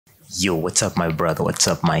Yo, what's up, my brother? What's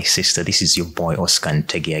up, my sister? This is your boy Oscar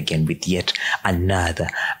Ntege again with yet another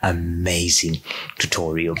amazing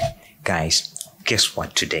tutorial. Guys, guess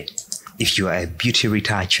what today? If you are a beauty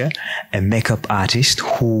retoucher, a makeup artist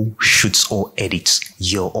who shoots or edits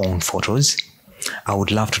your own photos, I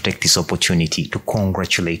would love to take this opportunity to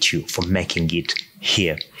congratulate you for making it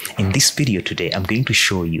here. In this video today, I'm going to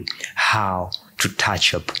show you how to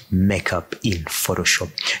touch up makeup in Photoshop.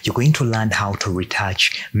 You're going to learn how to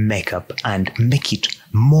retouch makeup and make it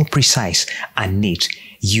more precise and neat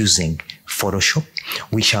using Photoshop.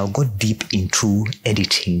 We shall go deep into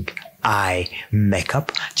editing eye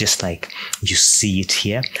makeup, just like you see it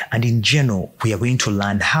here. And in general, we are going to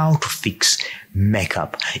learn how to fix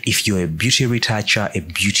makeup. If you're a beauty retoucher, a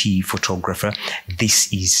beauty photographer,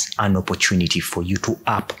 this is an opportunity for you to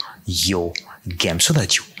up your game so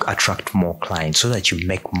that you attract more clients, so that you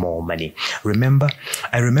make more money.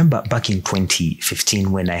 I remember back in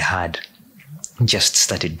 2015 when I had just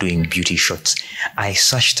started doing beauty shots. I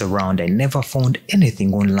searched around. I never found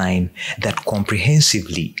anything online that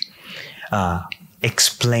comprehensively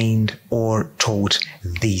explained or taught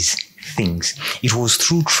these things. It was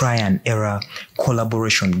through try and error,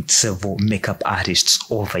 collaboration with several makeup artists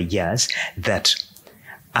over years that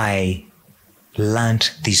I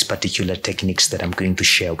learned these particular techniques that I'm going to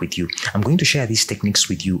share with you. I'm going to share these techniques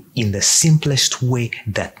with you in the simplest way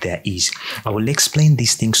that there is. I will explain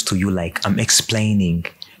these things to you like I'm explaining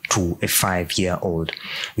to a 5-year-old.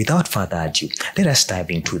 Without further ado, let us dive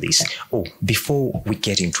into this. Oh, before we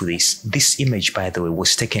get into this image, by the way,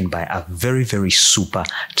 was taken by a very, very super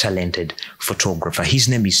talented photographer. His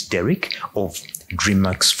name is Derek of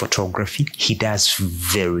DreamWorks Photography. He does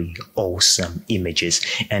very awesome images.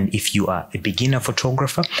 And if you are a beginner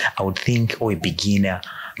photographer, I would think, or a beginner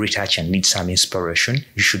retoucher and need some inspiration,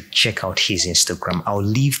 you should check out his Instagram. I'll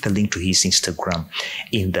leave the link to his Instagram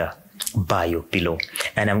in the bio below,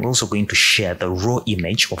 and I'm also going to share the raw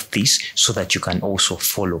image of this so that you can also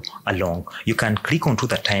follow along. You can click onto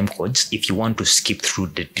the time codes if you want to skip through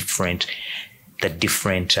the different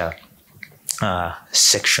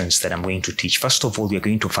sections that I'm going to teach. First of all, we are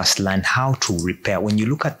going to first learn how to repair. When you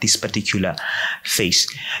look at this particular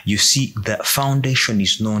face, you see the foundation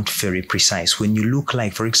is not very precise. When you look,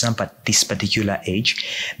 like, for example, at this particular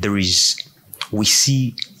age, we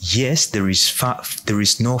see, yes, there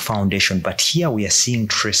is no foundation, but here we are seeing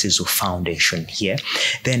traces of foundation here.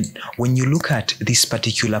 Then when you look at this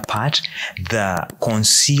particular part, the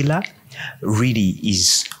concealer really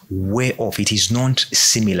is way off. It is not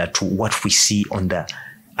similar to what we see on the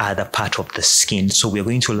other part of the skin. So we're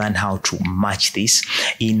going to learn how to match this.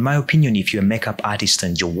 In my opinion, if you're a makeup artist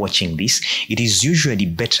and you're watching this, it is usually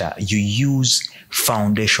better you use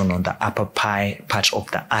foundation on the upper part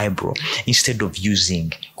of the eyebrow instead of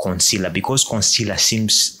using concealer, because concealer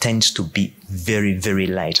tends to be very, very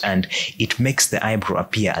light and it makes the eyebrow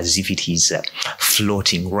appear as if it is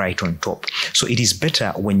floating right on top. So it is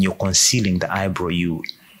better when you're concealing the eyebrow, you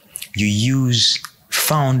use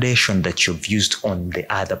foundation that you've used on the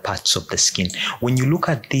other parts of the skin. When you look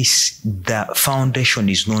at this, the foundation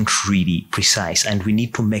is not really precise, and we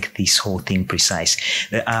need to make this whole thing precise.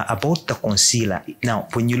 About the concealer, now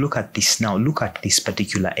when you look at this, now look at this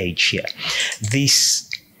particular edge here.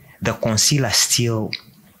 The concealer still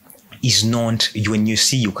is not, when you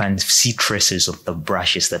see, you can see traces of the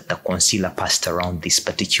brushes that the concealer passed around this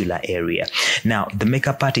particular area. Now, the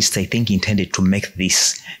makeup artist, I think, intended to make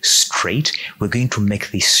this straight. We're going to make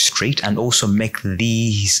this straight and also make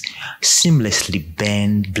these seamlessly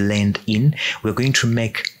blend in. We're going to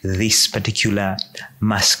make this particular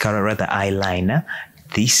mascara, rather eyeliner,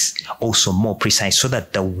 this also more precise so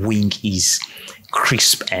that the wing is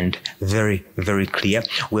crisp and very, very clear.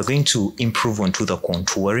 We're going to improve onto the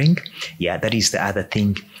contouring. Yeah, that is the other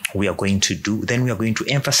thing we are going to do. Then we are going to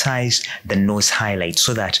emphasize the nose highlight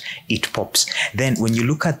so that it pops. Then when you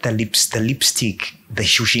look at the lips, the lipstick,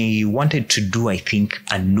 she wanted to do, I think,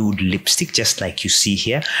 a nude lipstick, just like you see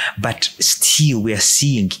here, but still we are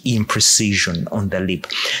seeing imprecision on the lip.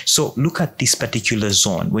 So look at this particular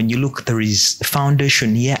zone. When you look, there is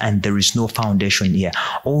foundation here and there is no foundation here.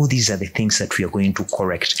 All these are the things that we are going to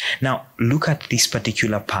correct. Now look at this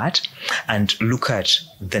particular part and look at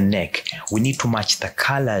the neck. We need to match the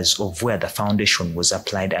colors of where the foundation was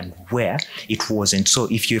applied and where it wasn't. So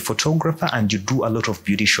if you're a photographer and you do a lot of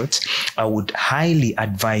beauty shots, I would highly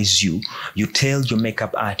advise you tell your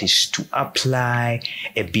makeup artist to apply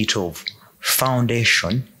a bit of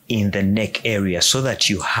foundation in the neck area so that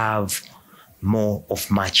you have more of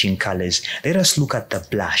matching colors. Let us look at the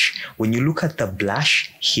blush. When you look at the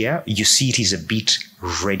blush here, you see it is a bit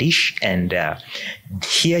reddish, and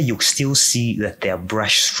here you still see that there are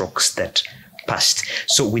brush strokes that passed.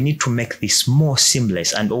 So we need to make this more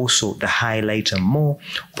seamless and also the highlighter more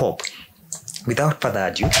pop. Without further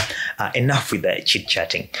ado, enough with the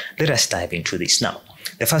chit-chatting. Let us dive into this now.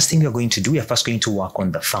 The first thing we're going to do, we're first going to work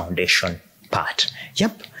on the foundation part.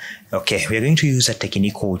 Yep. Okay, we're going to use a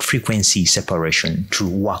technique called frequency separation to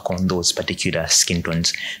work on those particular skin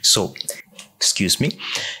tones. So, excuse me.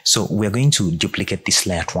 So we're going to duplicate this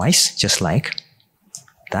layer twice, just like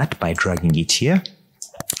that, by dragging it here.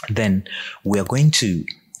 Then we're going to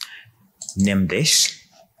name this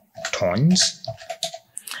tones,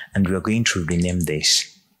 and we're going to rename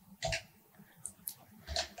this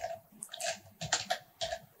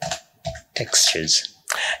textures.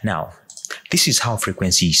 Now, this is how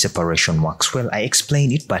frequency separation works. Well, I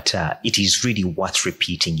explained it, but it is really worth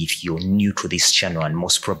repeating if you're new to this channel, and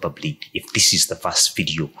most probably if this is the first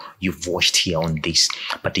video you've watched here on this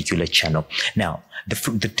particular channel. Now,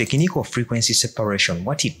 the technique of frequency separation,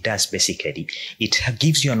 what it does basically, it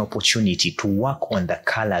gives you an opportunity to work on the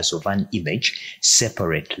colors of an image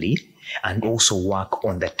separately and also work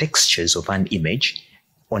on the textures of an image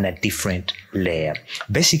on a different layer.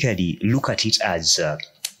 Basically, look at it as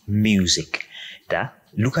music.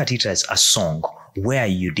 Look at it as a song where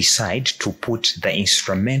you decide to put the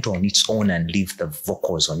instrumental on its own and leave the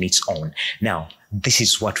vocals on its own. Now, this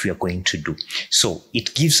is what we are going to do. So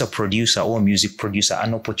it gives a producer or music producer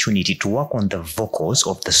an opportunity to work on the vocals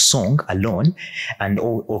of the song alone, and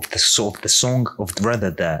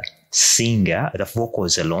the singer, the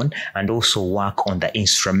vocals alone, and also work on the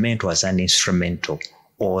instrumental as an instrumental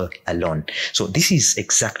all alone. So this is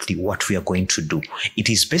exactly what we are going to do. It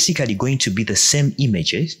is basically going to be the same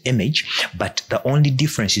image, but the only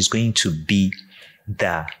difference is going to be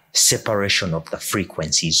the separation of the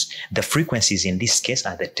frequencies. The frequencies in this case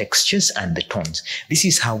are the textures and the tones. This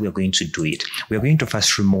is how we're going to do it. We're going to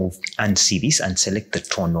first remove and see this and select the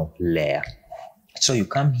tonal layer. So you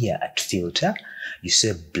come here at filter, you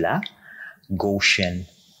say blur, Gaussian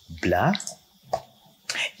blur,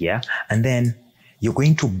 yeah, and then you're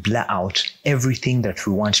going to blur out everything that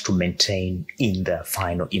we want to maintain in the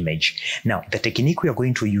final image. Now, the technique we are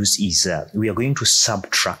going to use is we are going to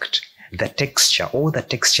subtract the texture, or the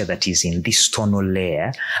texture that is in this tonal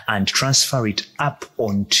layer, and transfer it up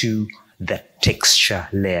onto the texture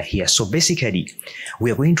layer here. So basically,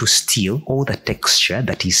 we are going to steal all the texture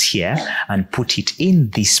that is here and put it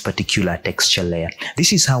in this particular texture layer.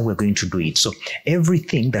 This is how we're going to do it. So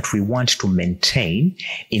everything that we want to maintain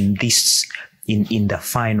in this in the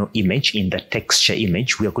final image, in the texture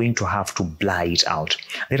image, we are going to have to blur it out.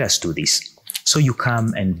 Let us do this. So you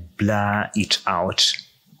come and blur it out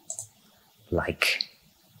like,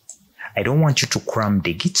 I don't want you to cram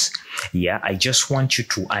dig it. Yeah, I just want you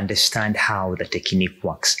to understand how the technique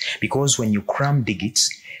works. Because when you cram dig it,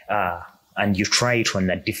 and you try it on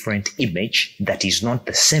a different image that is not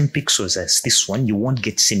the same pixels as this one, you won't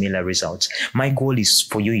get similar results. My goal is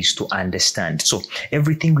for you is to understand. So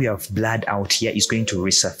everything we have blurred out here is going to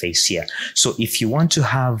resurface here. So if you want to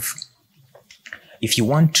have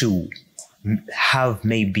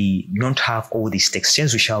maybe not have all these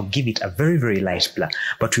textures, we shall give it a very, very light blur,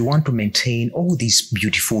 but we want to maintain all these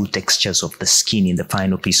beautiful textures of the skin in the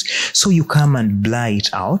final piece. So you come and blur it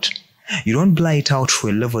out. You don't blur it out to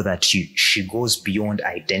a level that she goes beyond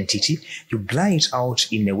identity. You blur it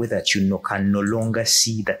out in a way that you can no longer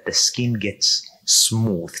see that the skin gets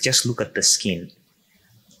smooth. Just look at the skin.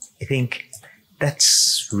 I think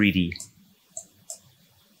that's really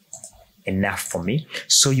enough for me.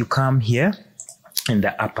 So you come here in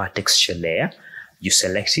the upper texture layer, you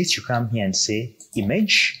select it, you come here and say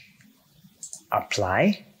image,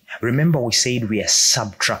 apply. Remember we said we are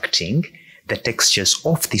subtracting the textures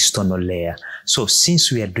of this tonal layer. So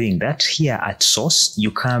since we are doing that, here at source,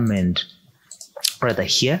 you come and, rather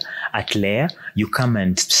here at layer, you come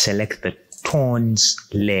and select the tones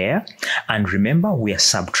layer. And remember, we are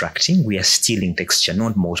subtracting, we are stealing texture,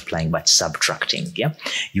 not multiplying, but subtracting. Yeah,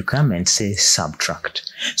 you come and say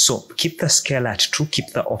subtract. So keep the scale at 2, keep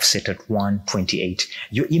the offset at 128.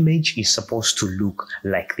 Your image is supposed to look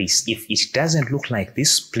like this. If it doesn't look like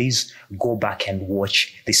this, please go back and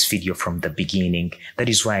watch this video from the beginning. That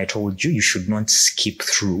is why I told you, you should not skip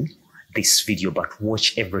through this video, but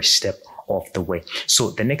watch every step of the way.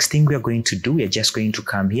 So the next thing we are going to do, we are just going to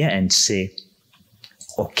come here and say,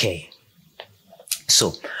 okay.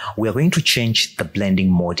 So we are going to change the blending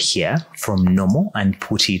mode here from normal and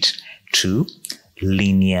put it to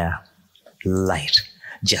linear light.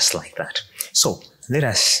 just like that. So let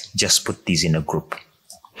us just put these in a group,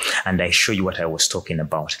 and I show you what I was talking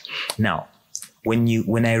about. Now,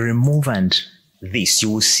 when I remove this, you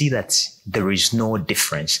will see that there is no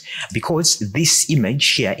difference, because this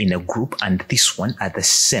image here in a group and this one are the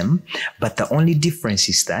same, but the only difference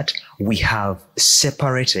is that we have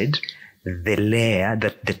separated the layer,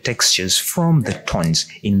 the textures from the tones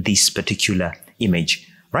in this particular image,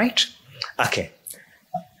 right? Okay,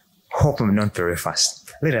 hope I'm not very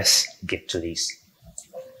fast. Let us get to this.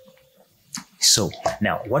 So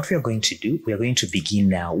now what we are going to do, we are going to begin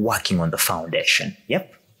now working on the foundation.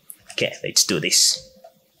 Yep. Okay, let's do this.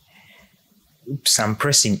 Oops, I'm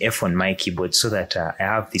pressing F on my keyboard so that I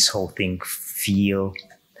have this whole thing fill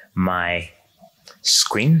my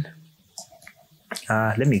screen.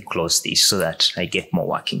 Let me close this so that I get more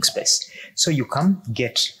working space. So you come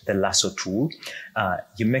get the lasso tool.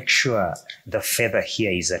 You make sure the feather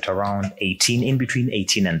here is at around 18, in between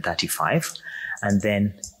 18 and 35. And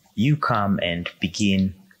then you come and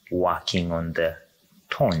begin working on the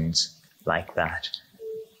tones like that.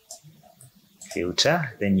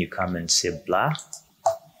 Filter, then you come and say blur.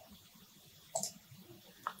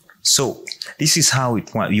 So this is how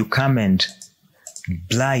it works. You come and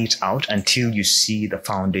blur it out until you see the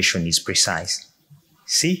foundation is precise.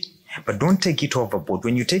 See? But don't take it overboard.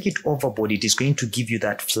 When you take it overboard, it is going to give you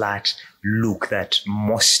that flat look that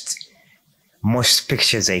most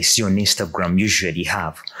pictures I see on Instagram usually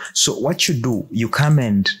have. So what you do, you come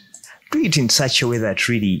and do it in such a way that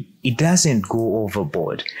really it doesn't go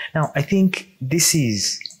overboard. Now, I think this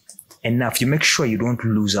is enough. You make sure you don't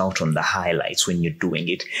lose out on the highlights when you're doing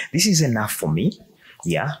it. This is enough for me.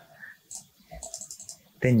 Yeah.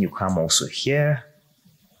 Then you come also here.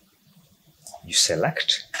 You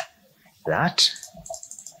select that.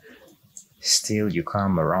 Still, you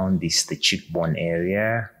come around the cheekbone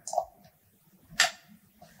area.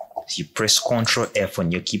 You press Ctrl F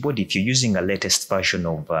on your keyboard. If you're using a latest version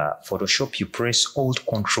of Photoshop, you press Alt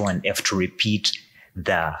Ctrl and F to repeat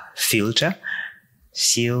the filter.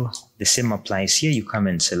 Still, the same applies here. You come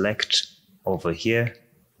and select over here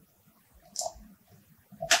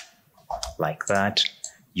like that.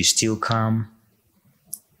 You still come.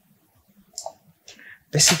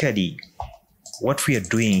 Basically, what we are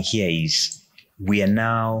doing here is we are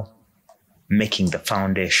now making the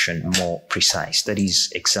foundation more precise. That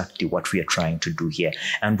is exactly what we are trying to do here.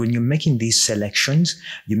 And when you're making these selections,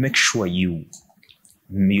 you make sure you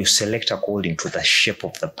select according to the shape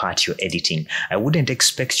of the part you're editing. I wouldn't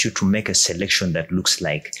expect you to make a selection that looks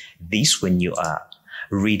like this when you are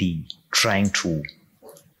really trying to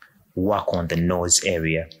work on the nose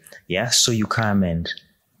area. Yeah, so you come and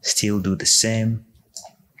still do the same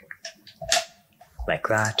like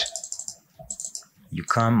that. You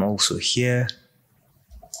come also here,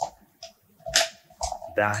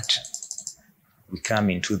 that. We come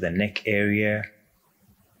into the neck area.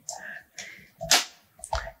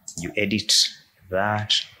 You edit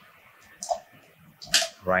that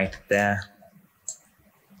right there.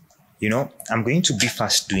 You know, I'm going to be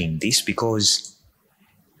fast doing this because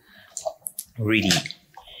really,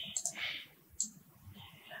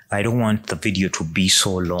 I don't want the video to be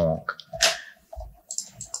so long.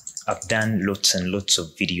 I've done lots and lots of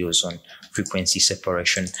videos on frequency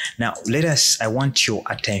separation. Now, I want your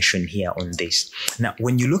attention here on this. Now,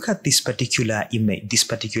 when you look at this particular image, this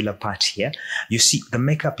particular part here, you see the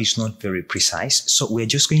makeup is not very precise. So we're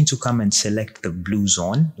just going to come and select the blue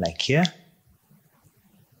zone, like here.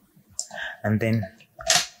 And then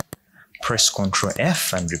press Ctrl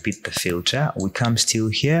F and repeat the filter. We come still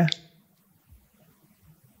here,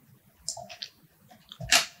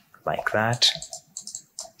 like that.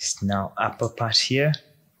 It's now upper part here.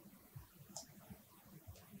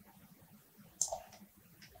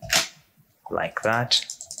 Like that.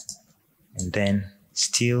 And then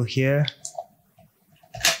still here.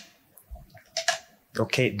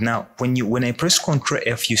 Okay, now when I press Ctrl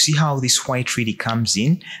F, you see how this white really comes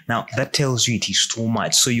in. Now that tells you it is too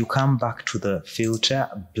much. So you come back to the filter,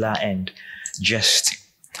 blur, and just,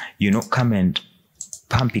 you know, come and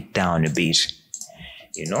pump it down a bit,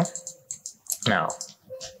 you know. Now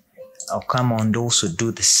I'll come and also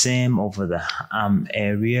do the same over the arm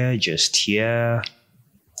area, just here,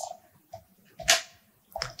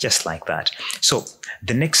 just like that. So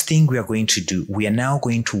the next thing we are going to do, we are now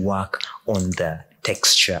going to work on the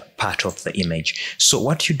texture part of the image. So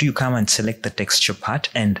what you do, you come and select the texture part,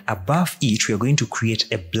 and above it, we are going to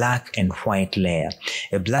create a black and white layer,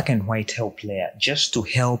 a black and white help layer, just to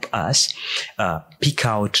help us pick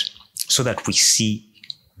out so that we see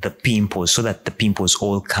the pimples, so that the pimples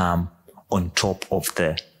all come on top of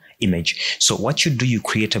the image. So what you do, you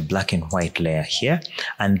create a black and white layer here,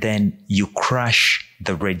 and then you crush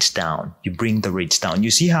the reds down. You bring the reds down. You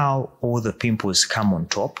see how all the pimples come on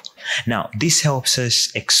top? Now, this helps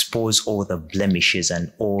us expose all the blemishes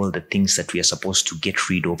and all the things that we are supposed to get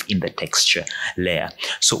rid of in the texture layer.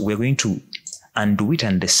 So we're going to undo it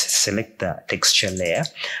and select the texture layer,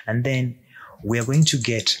 and then we're going to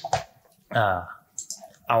get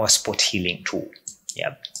our spot healing tool.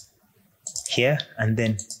 Yep. Here, and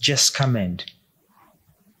then just come and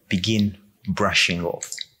begin brushing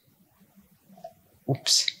off.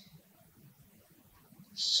 Oops.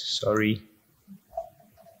 Sorry.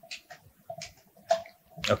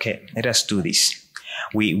 Okay, let us do this.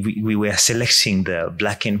 We were selecting the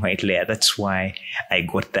black and white layer. That's why I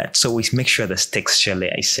got that. So we make sure this texture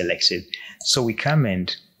layer is selected. So we come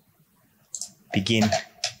and begin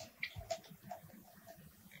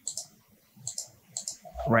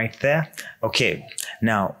right there. Okay,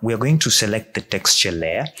 now we're going to select the texture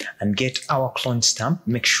layer and get our clone stamp.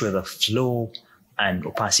 Make sure the flow and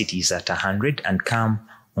opacity is at 100 and come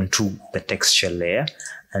onto the texture layer,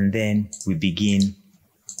 and then we begin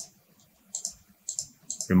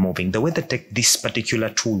removing. The way that this particular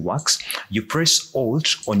tool works, you press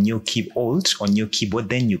Alt on your keyboard,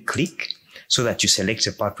 then you click so that you select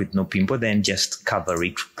a part with no pimple, then just cover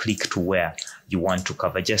it, click to where you want to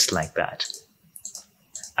cover, just like that.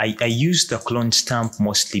 I use the clone stamp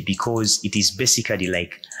mostly because it is basically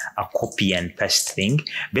like a copy and paste thing.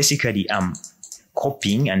 Basically, I'm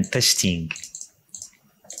copying and pasting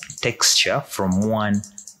texture from one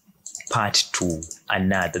part to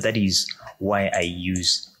another. That is why I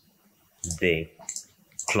use the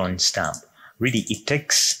clone stamp. Really, it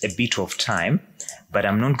takes a bit of time, but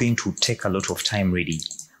I'm not going to take a lot of time really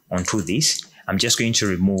onto this. I'm just going to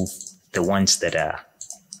remove the ones that are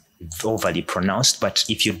overly pronounced. But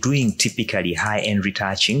if you're doing typically high-end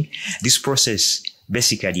retouching, this process,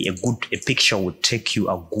 basically a picture would take you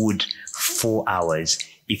a good 4 hours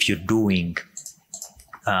if you're doing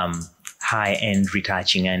high-end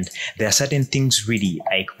retouching. And there are certain things really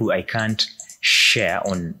I can't share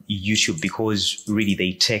on YouTube because really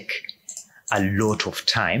they take a lot of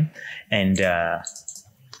time, and I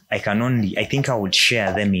think I would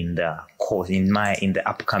share them in the course, in the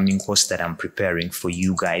upcoming course that I'm preparing for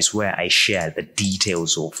you guys, where I share the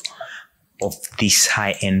details of this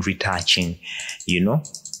high-end retouching, you know,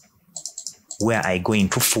 where I go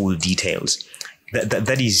into full details.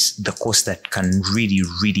 That is the course that can really,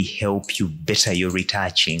 really help you better your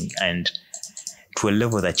retouching, and to a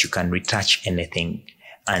level that you can retouch anything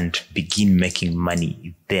and begin making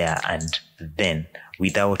money there and then,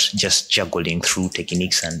 without just juggling through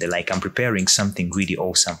techniques and the like. I'm preparing something really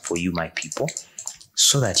awesome for you, my people,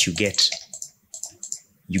 so that you get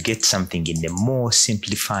something in a more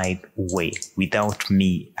simplified way without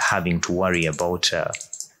me having to worry about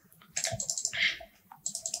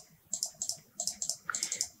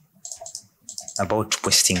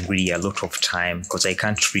wasting really a lot of time, because I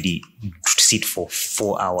can't really sit for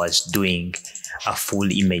 4 hours doing a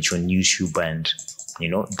full image on YouTube, and you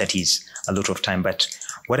know, that is a lot of time. But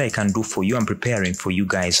what I can do for you, I'm preparing for you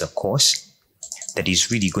guys a course that is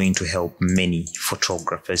really going to help many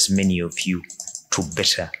photographers, many of you, to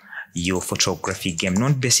better your photography game.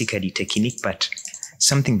 Not basically technique, but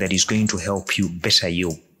something that is going to help you better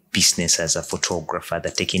your business as a photographer. The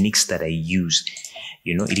techniques that I use,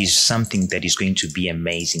 you know, it is something that is going to be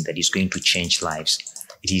amazing, that is going to change lives.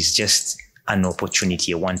 It is just an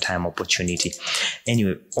opportunity, a one-time opportunity.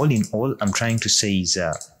 Anyway, all in all, I'm trying to say is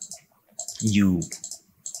you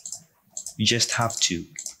just have to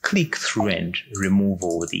click through and remove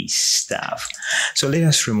all this stuff. So let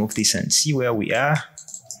us remove this and see where we are.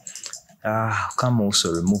 Come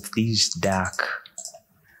also remove this dark.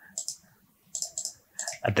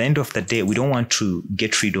 At the end of the day, we don't want to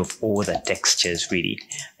get rid of all the textures, really.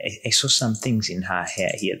 I saw some things in her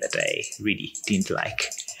hair here that I really didn't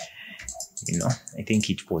like. You know, I think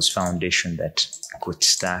it was foundation that got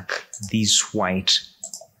stuck. These white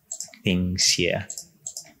things here,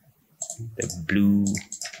 the blue,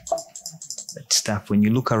 that stuff. When you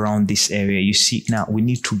look around this area, you see, now we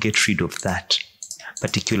need to get rid of that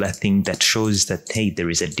particular thing that shows that, hey, there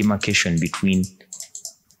is a demarcation between,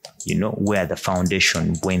 you know, where the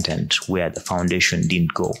foundation went and where the foundation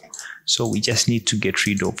didn't go. So we just need to get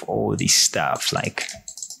rid of all this stuff. Like,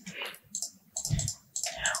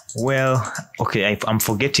 well, okay, I'm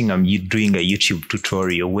forgetting I'm doing a YouTube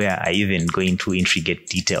tutorial where I even go into intricate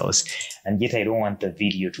details, and yet I don't want the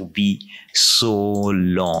video to be so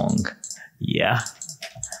long. Yeah,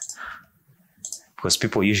 because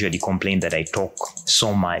people usually complain that I talk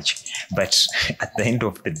so much, but at the end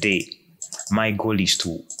of the day, my goal is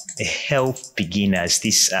to help beginners.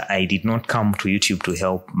 This I did not come to YouTube to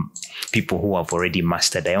help people who have already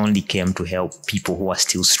mastered. I only came to help people who are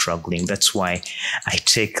still struggling. That's why I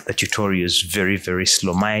take the tutorials very, very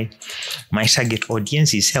slow. My target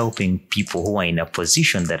audience is helping people who are in a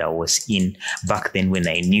position that I was in back then when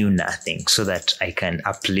I knew nothing, so that I can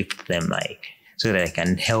uplift them, so that I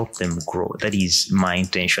can help them grow. That is my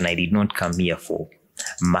intention. I did not come here for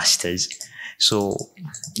masters. So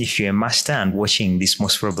if you're a master and watching this,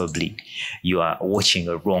 most probably you are watching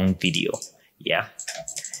a wrong video. Yeah.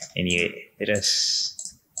 Anyway, let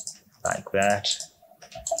us like that.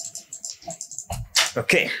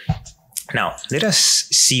 Okay. Now let us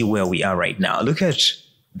see where we are right now. Look at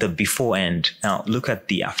the before and now look at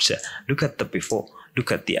the after. Look at the before,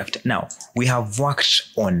 look at the after. Now we have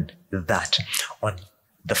worked on that, on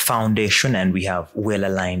the foundation, and we have well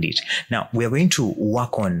aligned it. Now we are going to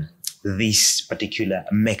work on this particular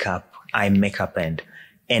makeup, eye makeup, and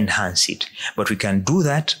enhance it. But we can do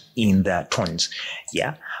that in the tones.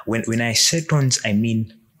 Yeah. When I say tones, I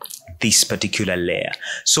mean this particular layer.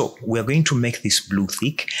 So we're going to make this blue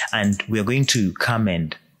thick, and we're going to come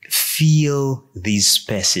and fill these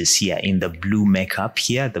spaces here in the blue makeup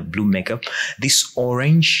here, the blue makeup. This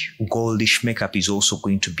orange goldish makeup is also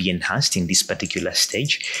going to be enhanced in this particular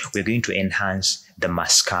stage. We're going to enhance the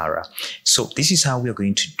mascara. So this is how we're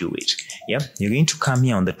going to do it. Yeah, you're going to come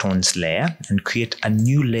here on the tones layer and create a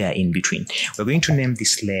new layer in between. We're going to name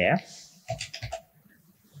this layer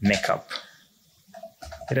makeup.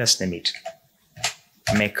 Let us name it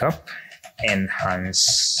makeup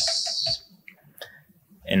enhancements.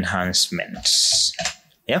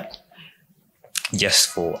 Yep, just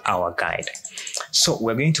for our guide. So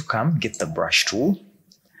we're going to come get the brush tool.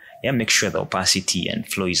 Yeah, make sure the opacity and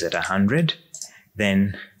flow is at 100.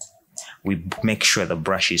 Then we make sure the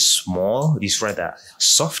brush is small, is rather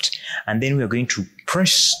soft, and then we're going to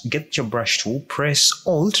get your brush tool, press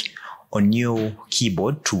Alt on your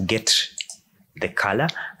keyboard to get the color,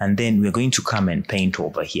 and then we're going to come and paint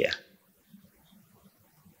over here.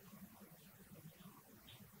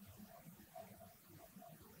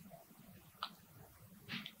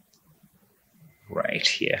 Right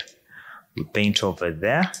here. We paint over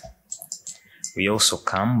there. We also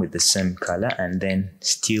come with the same color, and then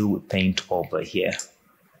still we paint over here.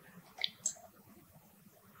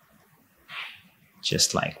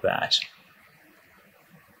 Just like that.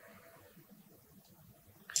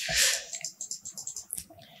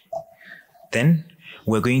 Then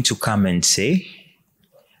we're going to come and say,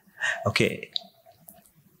 okay,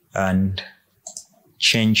 and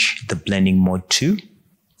change the blending mode to,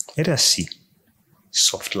 let us see,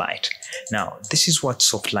 soft light. Now, this is what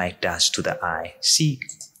soft light does to the eye. See,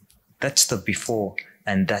 that's the before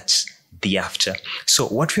and that's the after. So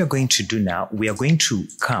what we are going to do now, we are going to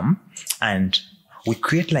come and we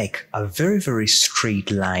create like a very, very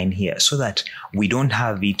straight line here so that we don't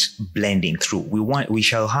have it blending through. We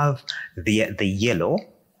shall have the yellow,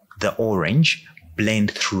 the orange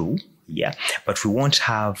blend through, yeah, but we won't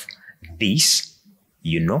have this,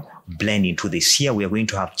 you know, blend into this. Here we are going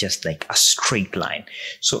to have just like a straight line.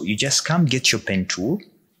 So you just come get your pen tool,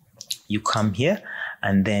 you come here,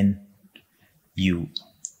 and then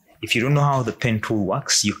if you don't know how the pen tool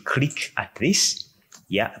works, you click at this,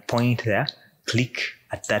 yeah, point there, click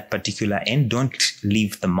at that particular end. Don't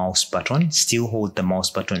leave the mouse button, still hold the mouse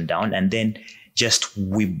button down, and then just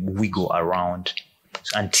wiggle around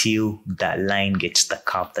until that line gets the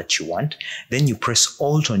curve that you want. Then you press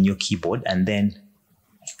Alt on your keyboard and then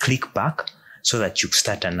click back so that you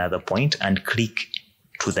start another point and click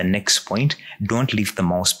to the next point. Don't leave the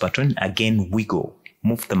mouse button. Again, wiggle,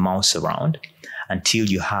 move the mouse around until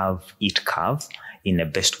you have it curve in the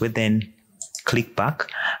best way. Then click back,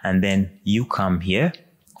 and then you come here,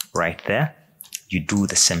 right there. You do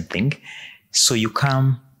the same thing. So you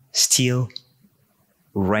come still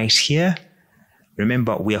right here.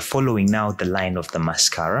 Remember, we are following now the line of the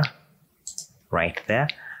mascara. Right there.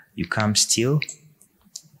 You come still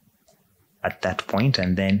at that point,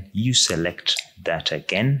 and then you select that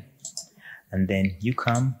again. And then you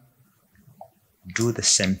come, do the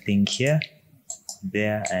same thing here,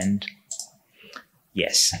 there, and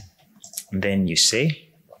yes. And then you say,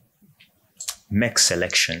 make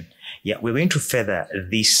selection. Yeah, we're going to feather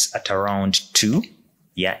this at around 2.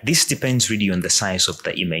 Yeah, this depends really on the size of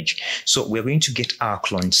the image. So we're going to get our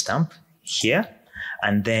clone stamp here,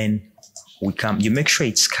 and then we come, you make sure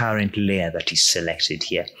it's current layer that is selected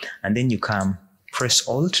here. And then you come, press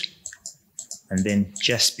Alt, and then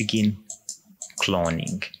just begin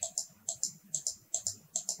cloning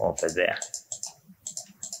over there.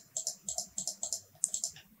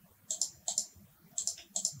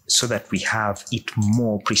 so that we have it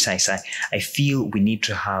more precise. I feel we need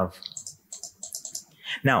to have.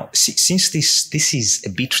 Now, since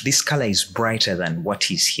this color is brighter than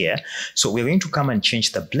what is here, so we're going to come and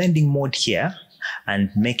change the blending mode here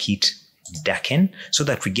and make it darken so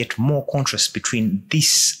that we get more contrast between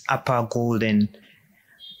this upper golden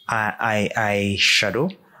eye shadow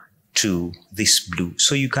to this blue.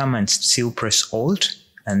 So you come and still press Alt,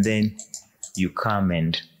 and then you come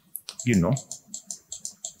and,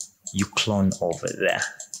 you clone over there,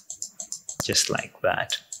 just like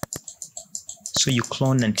that. So you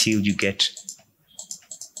clone until you get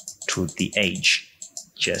to the edge,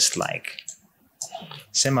 just like.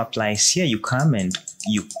 Same applies here. You come and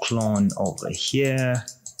you clone over here.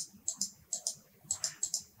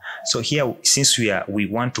 So here, since we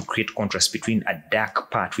want to create contrast between a dark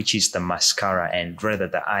part, which is the mascara, and rather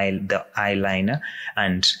the eyeliner,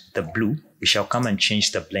 and the blue, we shall come and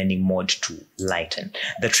change the blending mode to lighten.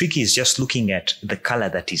 The trick is just looking at the color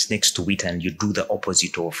that is next to it, and you do the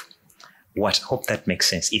opposite of what. Hope that makes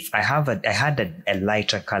sense. If I had a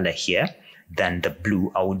lighter color here than the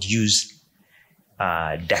blue, I would use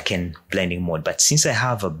darken blending mode. But since I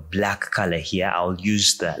have a black color here, I'll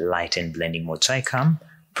use the lighten blending mode. So I come,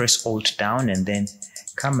 press Alt down, and then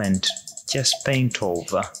come and just paint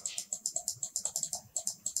over.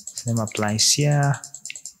 Same applies here.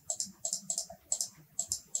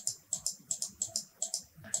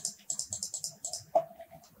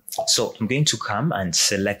 So I'm going to come and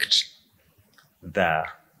select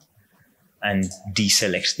and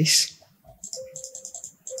deselect this.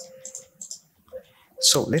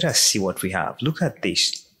 So let us see what we have. Look at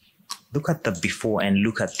this. Look at the before and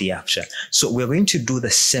look at the after. So we're going to do the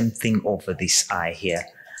same thing over this eye here.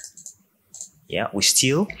 Yeah, we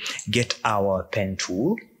still get our pen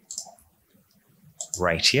tool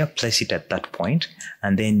right here, place it at that point,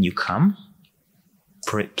 and then you come,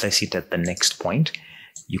 place it at the next point.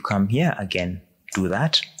 You come here again, do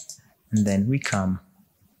that, and then we come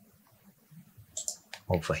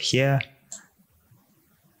over here,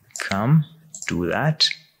 come, do that,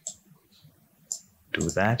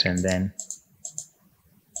 and then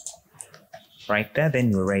right there,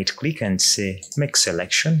 then you right click and say make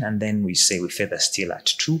selection, and then we say we feather still at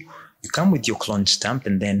 2. You come with your clone stamp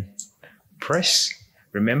and then press.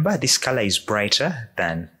 Remember, this color is brighter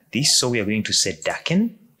than this, so we are going to say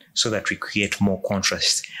darken so that we create more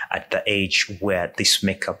contrast at the edge where this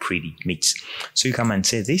makeup really meets. So you come and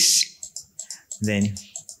say this, then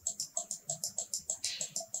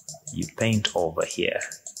you paint over here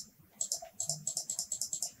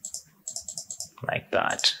like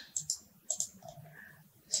that.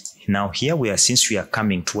 Now here we are, since we are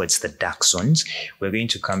coming towards the dark zones, we're going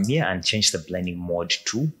to come here and change the blending mode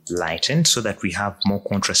to lighten so that we have more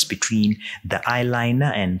contrast between the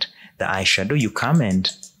eyeliner and the eyeshadow. You come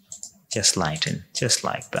and just lighten, just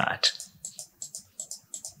like that.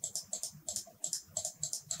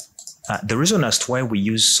 The reason as to why we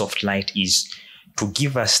use soft light is to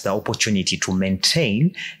give us the opportunity to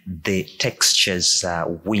maintain the textures,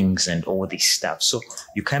 wings, and all this stuff. So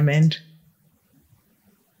you come and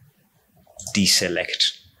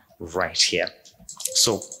deselect right here.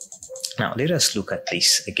 So now let us look at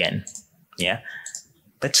this again. Yeah,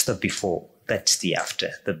 that's the before, that's the after,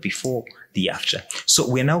 the before, the after. So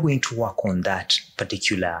we're now going to work on that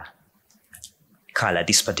particular color,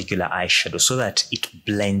 this particular eyeshadow, so that it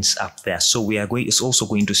blends up there. So we are going, it's also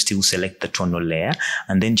going to still select the tonal layer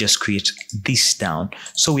and then just create this down.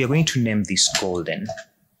 So we are going to name this golden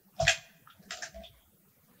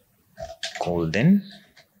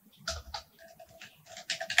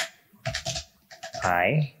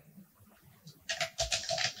eye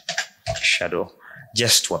shadow,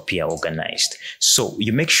 just to appear organized. So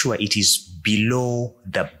you make sure it is below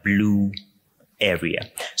the blue area.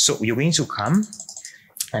 So you're going to come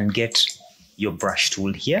and get your brush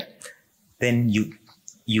tool here. Then you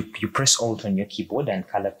press Alt on your keyboard and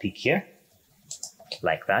color pick here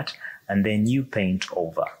like that, and then you paint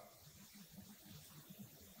over.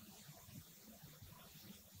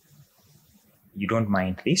 You don't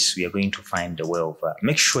mind this, we are going to find a way over.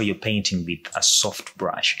 Make sure you're painting with a soft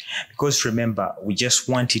brush, because remember, we just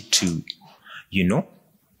want it to, you know,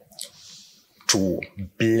 to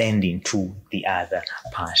blend into the other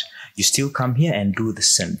part. You still come here and do the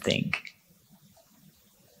same thing,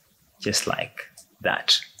 just like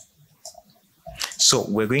that. So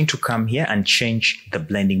we're going to come here and change the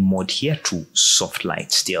blending mode here to soft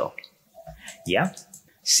light still. Yeah,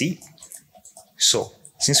 see? So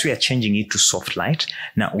since we are changing it to soft light,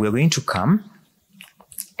 now we're going to come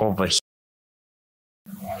over here.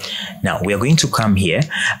 Now we are going to come here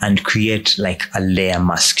and create like a layer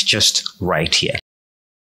mask just right here.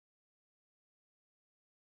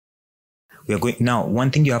 we are going now.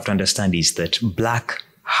 One thing you have to understand is that black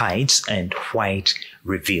hides and white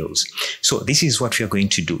reveals. So this is what we are going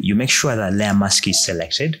to do. You make sure that layer mask is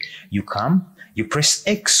selected. You come, you press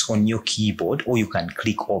X on your keyboard, or you can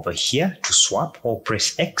click over here to swap, or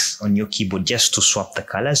press X on your keyboard just to swap the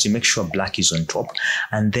colors. You make sure black is on top,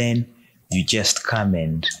 and then you just come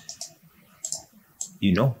and,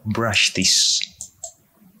 you know, brush this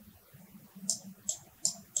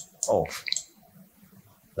off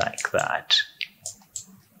like that.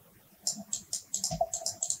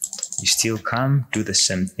 You still come, do the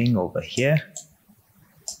same thing over here.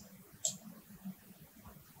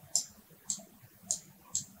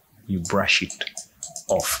 You brush it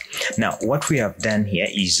off. Now, what we have done here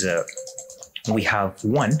is we have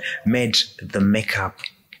made the makeup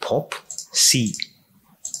pop. See,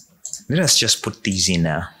 let us just put these in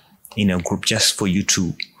a group just for you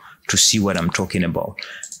to see what I'm talking about.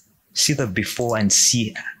 See the before and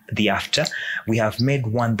see the after. We have made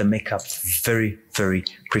the makeup very, very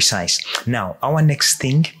precise. Now, our next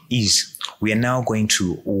thing is we are now going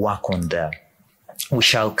to work on we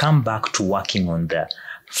shall come back to working on the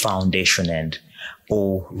foundation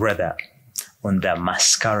or rather on the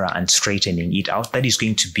mascara and straightening it out. That is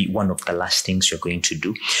going to be one of the last things you're going to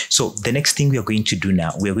do. So the next thing we are going to do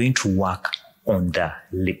now, we're going to work on the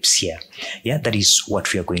lips here. Yeah, that is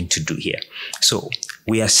what we are going to do here. So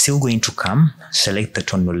we are still going to come, select the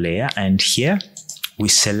tonal layer, and here we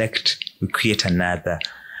create another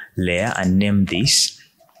layer and name this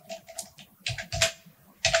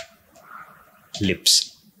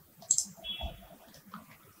lips.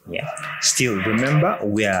 Yeah, still remember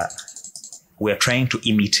we are trying to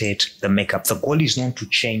imitate the makeup. The goal is not to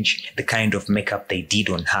change the kind of makeup they did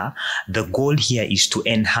on her. The goal here is to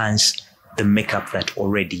enhance the makeup that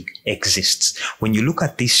already exists. When you look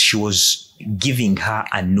at this, she was giving her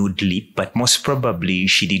a nude lip, but most probably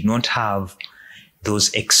she did not have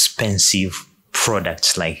those expensive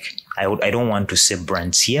products. Like, I don't want to say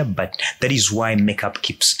brands here, but that is why makeup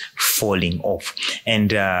keeps falling off.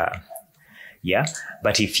 And yeah,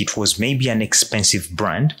 but if it was maybe an expensive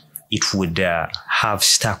brand, it would have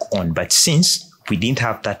stuck on. But since we didn't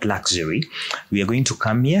have that luxury, we are going to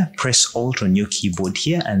come here, press Alt on your keyboard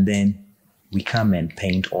here, and then we come and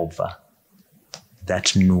paint over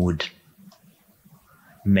that nude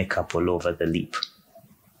makeup all over the lip.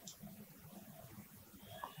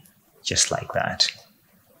 Just like that.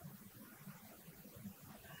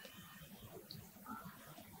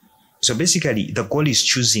 So basically, the goal is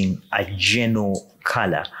choosing a general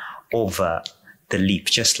color over the lip,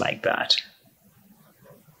 just like that.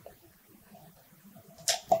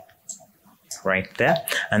 Right there.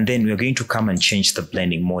 And then we're going to come and change the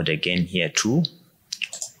blending mode again here to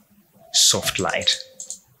soft light.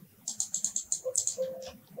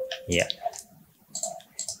 Yeah.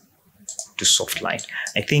 To soft light.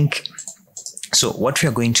 I think, so what we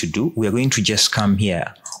are going to do, we are going to just come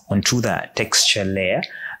here onto the texture layer,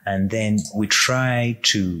 and then we try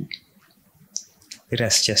to, let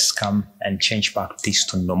us just come and change back this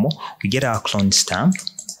to normal. We get our clone stamp.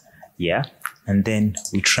 Yeah. And then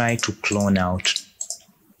we try to clone out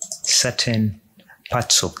certain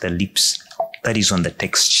parts of the lips that is on the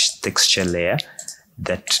texture layer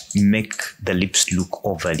that make the lips look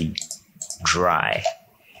overly dry.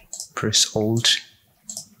 Press Alt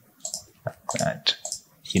like that.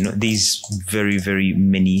 You know, these very, very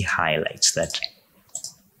many highlights, that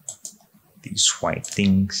these white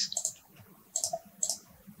things.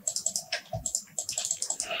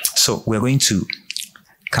 So we're going to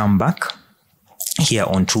come back here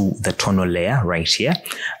onto the tonal layer right here,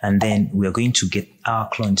 and then we're going to get our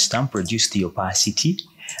clone stamp, reduce the opacity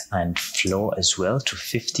and flow as well to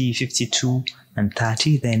 50, 52 and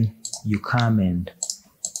 30. Then you come and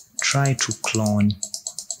try to clone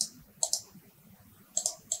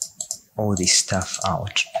all this stuff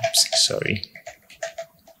out. Oops, sorry.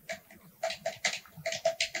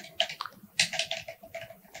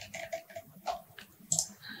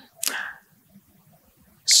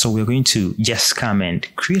 So we're going to just come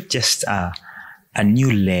and create just a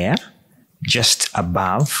new layer just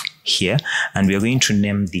above here, and we're going to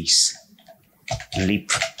name this lip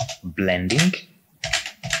blending.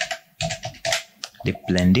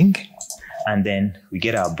 And then we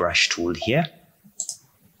get our brush tool here,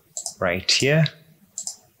 right here,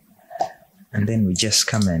 and then we just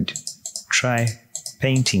come and try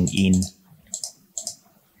painting in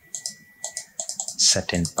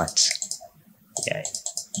certain parts. Yeah.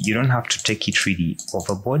 You don't have to take it really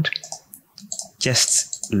overboard,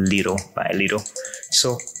 just little by little.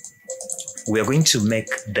 So we're going to make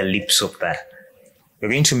the lips of we're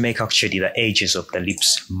going to make actually the edges of the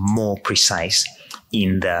lips more precise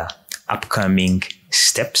in the upcoming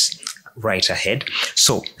steps right ahead.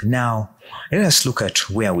 So now let us look at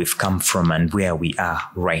where we've come from and where we are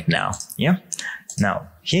right now. Yeah. Now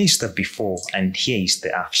here is the before and here is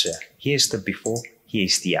the after. Here's the before, here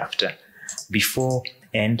is the after. Before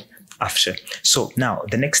and after. So now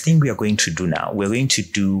the next thing we are going to do now, we're going to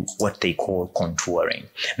do what they call contouring.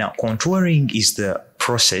 Now contouring is the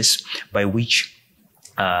process by which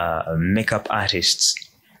makeup artists,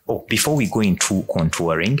 before we go into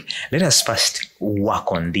contouring, let us first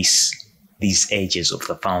work on these edges of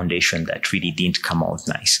the foundation that really didn't come out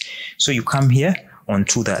nice. So you come here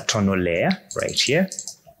onto the tonal layer right here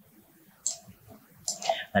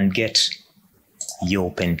and get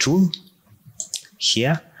your pen tool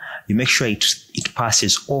here. You make sure it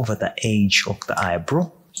passes over the edge of the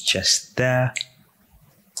eyebrow, just there,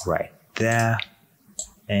 right there,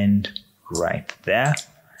 and right there.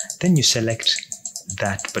 Then you select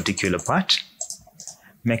that particular part,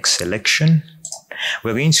 make selection.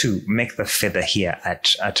 We're going to make the feather here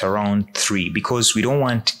at around 3 because we don't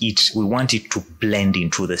want it, we want it to blend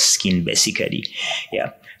into the skin basically.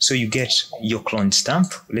 Yeah. So you get your clone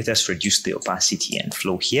stamp. Let us reduce the opacity and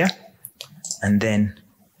flow here. And then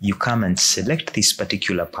you come and select this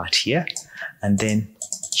particular part here, and then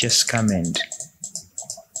just come and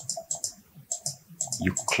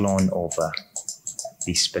you clone over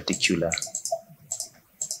this particular.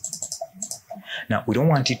 Now we don't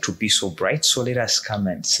want it to be so bright, so let us come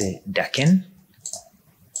and say darken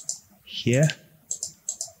here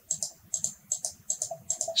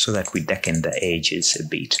so that we darken the edges a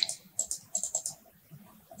bit.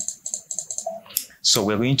 So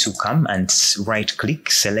we're going to come and right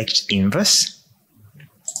click, select inverse.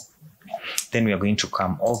 Then we are going to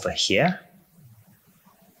come over here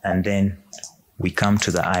and then we come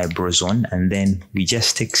to the eyebrow zone and then we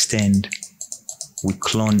just extend, we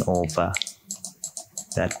clone over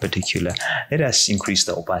that particular. Let us increase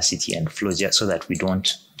the opacity and flow just so that we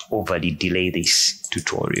don't overly delay this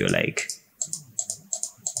tutorial like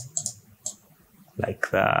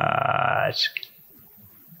that.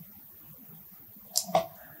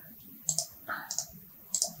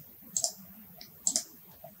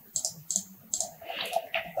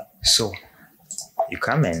 So you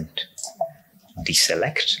come and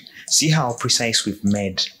deselect. See how precise we've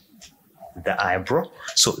made the eyebrow.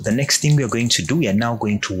 So the next thing we're going to do, we are now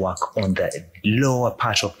going to work on the lower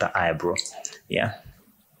part of the eyebrow. Yeah.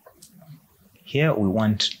 Here we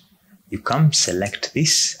want, you come select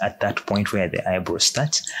this at that point where the eyebrow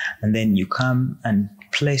starts, and then you come and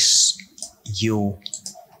place your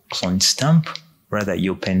clone stamp, rather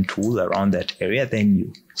your pen tool around that area. Then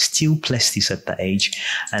you still place this at the edge,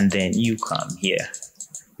 and then you come here.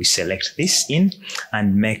 We select this in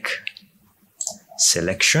and make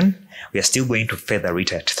selection. We are still going to feather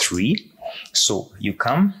it at 3. So you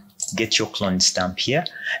come, get your clone stamp here.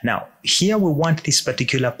 Now here we want this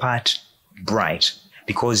particular part bright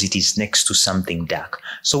because it is next to something dark.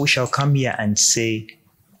 So we shall come here and say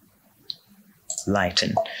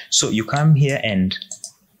lighten. So you come here and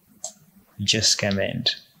just come and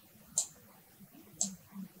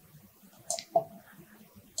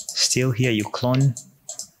still here you clone.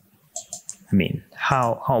 I mean,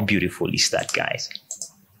 how beautiful is that, guys?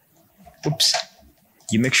 Oops.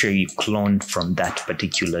 You make sure you clone from that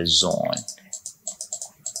particular zone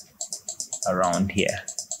around here.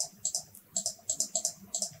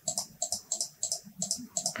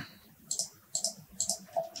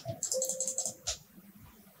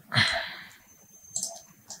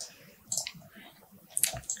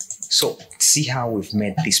 So see how we've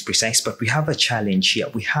made this precise, but we have a challenge here.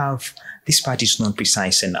 We have, this part is not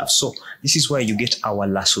precise enough. So this is where you get our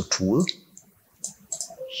lasso tool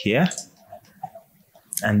here.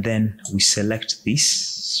 And then we select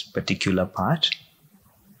this particular part.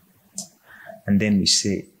 And then we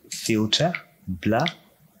say filter, blur.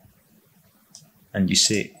 And you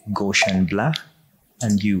say Gaussian blur.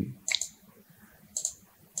 And you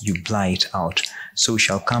blur it out. So we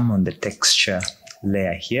shall come on the texture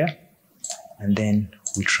layer here. And then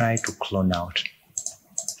we try to clone out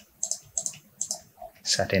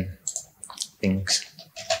certain things.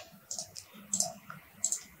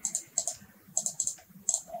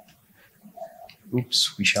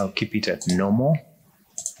 Oops, we shall keep it at normal.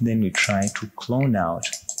 Then we try to clone out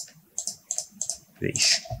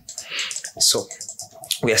this. So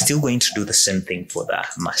we are still going to do the same thing for the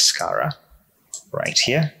mascara right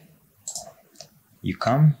here. You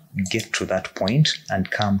come, get to that point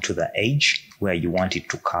and come to the edge where you want it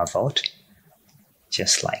to carve out,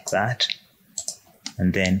 just like that.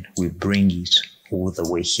 And then we bring it all the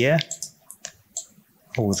way here,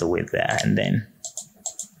 all the way there, and then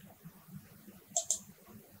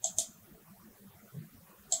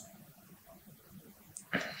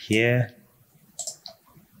here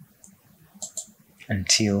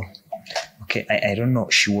until, okay, I don't know,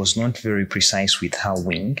 she was not very precise with her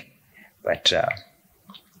wing, but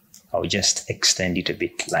I'll just extend it a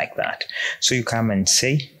bit like that. So you come and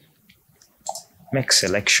say, make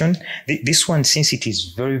selection. This one, since it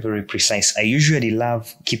is very, very precise, I usually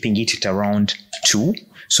love keeping it at around 2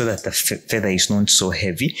 so that the feather is not so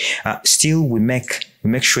heavy. Still, we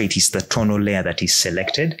make sure it is the tonal layer that is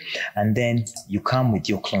selected. And then you come with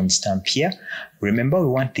your clone stamp here. Remember, we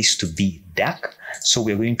want this to be dark. So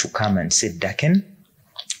we're going to come and say darken.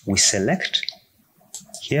 We select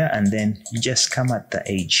here, and then you just come at the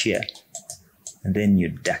edge here, and then you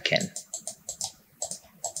darken.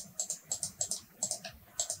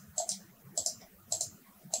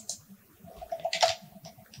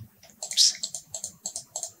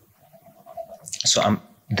 So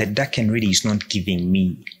the darken really is not giving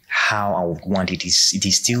me how I would want it. It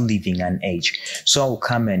is still leaving an edge. So I'll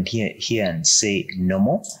come and here and say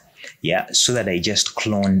normal. Yeah, so that I just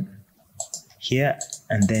clone here,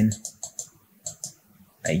 and then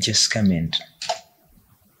I just come and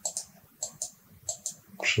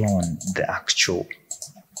clone the actual.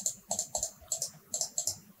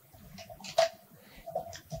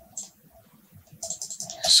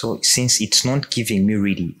 So since it's not giving me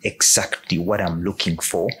really exactly what I'm looking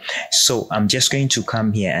for, so I'm just going to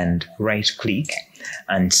come here and right click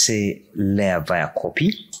and say layer via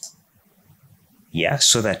copy. Yeah,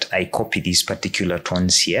 so that I copy these particular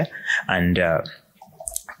tones here, and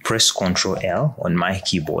press Ctrl L on my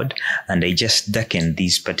keyboard, and I just darken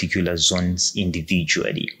these particular zones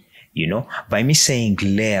individually. You know, by me saying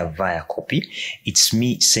layer via copy, it's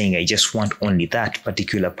me saying I just want only that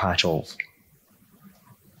particular part of,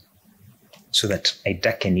 so that I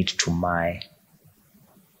darken it to my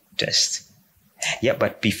test. Yeah,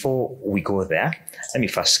 but before we go there, let me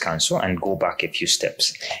first cancel and go back a few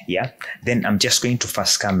steps. Yeah, then I'm just going to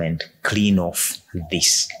first come and clean off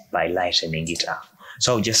this by lightening it up.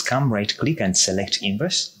 So I'll just come right click and select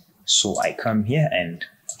inverse. So I come here and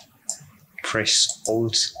press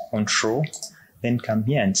Alt Control, then come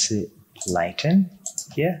here and say lighten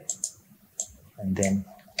here, and then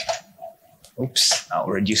oops, I'll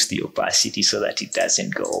reduce the opacity so that it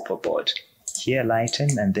doesn't go overboard. Here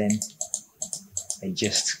lighten, and then I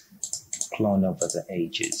just clone over the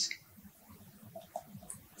edges.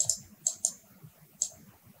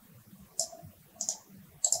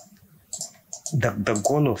 The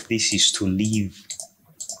goal of this is to leave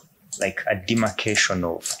like a demarcation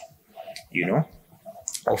of, you know,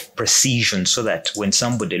 of precision, so that when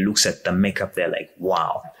somebody looks at the makeup, they're like,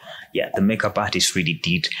 wow, yeah, the makeup artist really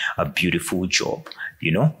did a beautiful job,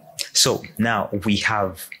 you know. So now we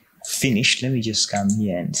have finished. Let me just come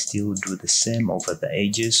here and still do the same over the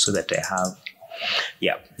edges so that I have,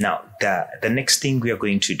 yeah. Now the next thing we are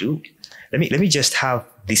going to do, let me just have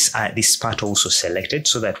this this part also selected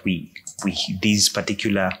so that we these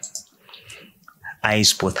particular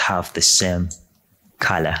eyes both have the same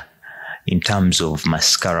color in terms of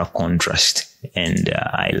mascara contrast and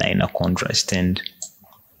eyeliner contrast, and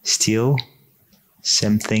still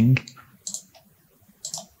same thing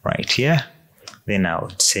right here. Then I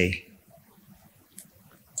would say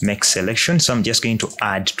make selection. So I'm just going to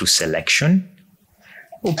add to selection.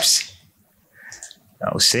 Oops.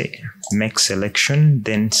 I'll say make selection,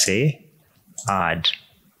 then say add.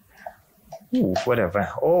 Ooh, whatever.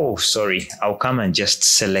 Oh, sorry. I'll come and just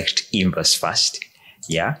select inverse first.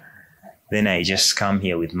 Yeah. Then I just come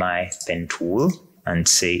here with my pen tool and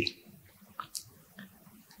say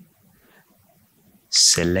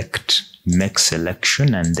select, make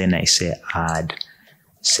selection, and then I say add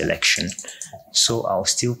selection. So I'll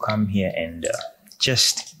still come here and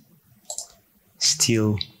just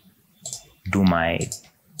still do my,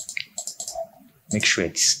 make sure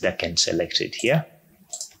it's dark and selected here.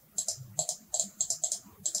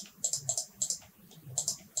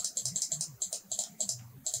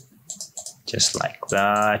 Just like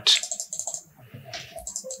that.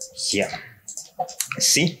 Yeah.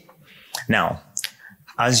 See? Now,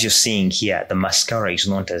 as you're seeing here, the mascara is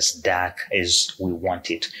not as dark as we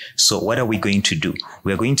want it. So what are we going to do?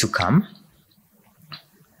 We're going to come,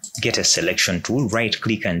 get a selection tool, right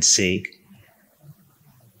click and say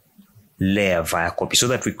layer via copy, so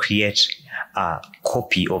that we create a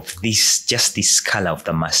copy of this, just this color of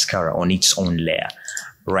the mascara on its own layer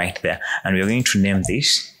right there. And we're going to name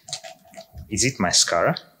this, is it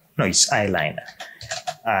mascara? No, it's eyeliner.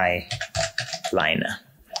 Eyeliner.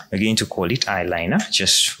 We're going to call it eyeliner,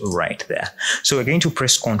 just right there. So we're going to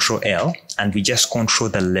press Ctrl L and we just control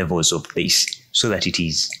the levels of this so that it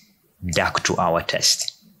is dark to our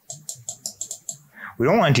taste. we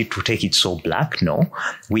don't want it to take it so black. No,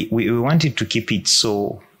 we want it to keep it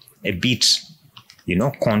so a bit, you know,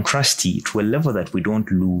 contrasty to a level that we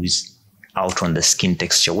don't lose out on the skin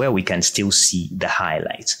texture, where we can still see the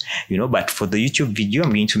highlights, you know. But for the YouTube video, I'm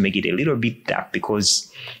going to make it a little bit dark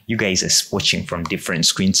because you guys are watching from different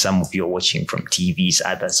screens. Some of you are watching from TVs,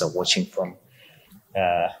 others are watching from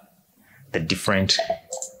the different,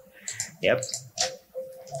 yep.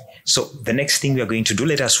 So the next thing we are going to do,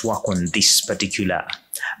 let us work on this particular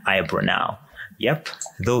eyebrow now. Yep,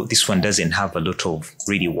 though this one doesn't have a lot of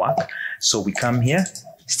really work. So we come here,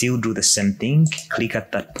 still do the same thing, click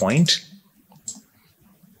at that point,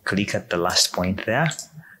 click at the last point there,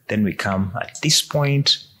 then we come at this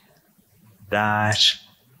point, that,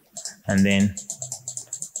 and then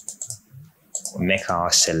make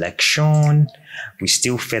our selection. We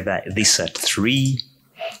still feather this at 3.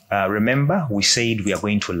 Remember, we said we are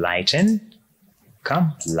going to lighten,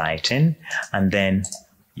 come lighten, and then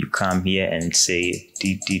you come here and say,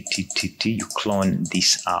 you clone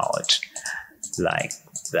this out like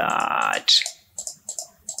that.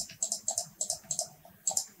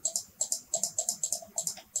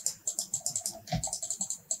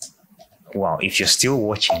 Wow, if you're still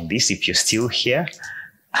watching this, if you're still here,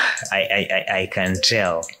 I can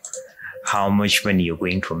tell how much money you're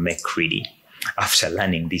going to make really after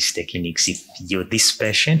learning these techniques. If you're this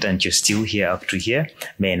patient and you're still here up to here,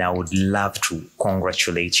 man, I would love to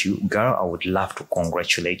congratulate you. Girl, I would love to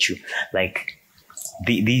congratulate you. Like,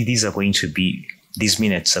 these are going to be, these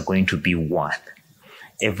minutes are going to be worth.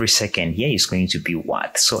 Every second here is going to be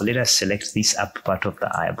worth. So let us select this up part of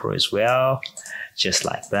the eyebrow as well, just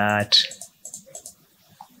like that.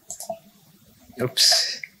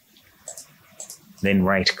 Oops. Then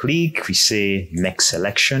right click, we say make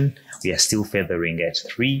selection. We are still feathering at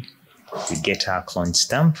 3. We get our clone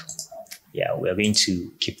stamp. Yeah, we're going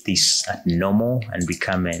to keep this at normal, and we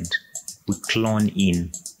come and we clone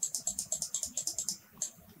in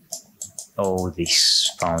all this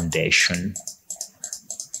foundation.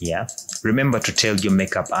 Yeah, remember to tell your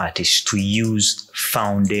makeup artist to use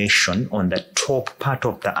foundation on the top part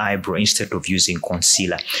of the eyebrow instead of using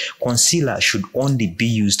concealer. Concealer should only be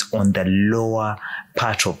used on the lower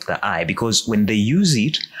part of the eye, because when they use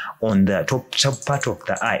it on the top part of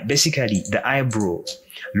the eye, basically the eyebrow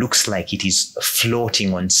looks like it is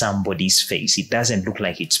floating on somebody's face. It doesn't look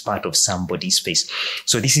like it's part of somebody's face.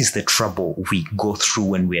 So this is the trouble we go through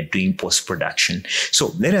when we are doing post-production.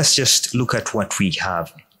 So let us just look at what we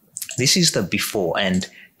have. This is the before, and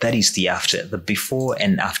that is the after, the before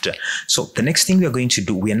and after. So the next thing we are going to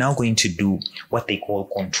do, we are now going to do what they call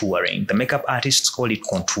contouring. The makeup artists call it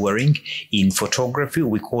contouring. In photography,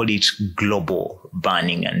 we call it global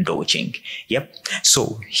burning and dodging. Yep.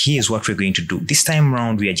 So here's what we're going to do. This time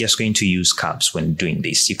around, we are just going to use curves when doing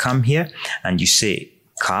this. You come here and you say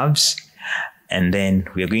curves, and then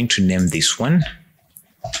we are going to name this one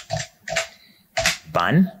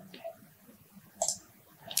burn.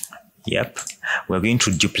 Yep, we're going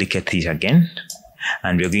to duplicate it again,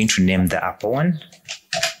 and we're going to name the upper one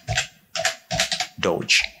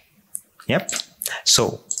Dodge. Yep.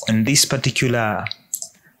 So on this particular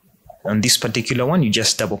one, you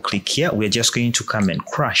just double click here. We're just going to come and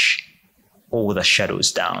crush all the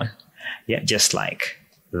shadows down. Yeah, just like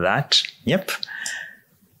that. Yep.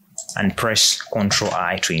 And press Ctrl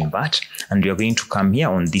I to invert, and we're going to come here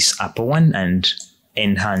on this upper one and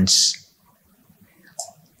enhance.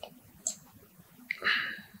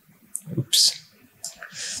 Oops.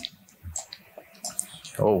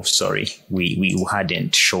 Oh, sorry, we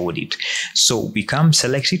hadn't showed it. So we come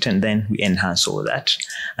select it, and then we enhance all that,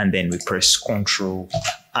 and then we press Ctrl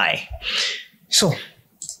I. So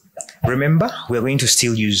remember, we're going to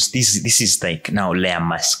still use this. This is like now layer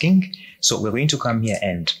masking. So we're going to come here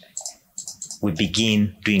and we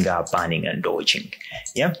begin doing our burning and dodging.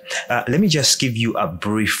 Yeah. Let me just give you a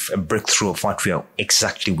brief breakthrough of what we are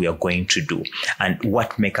going to do and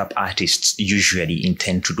what makeup artists usually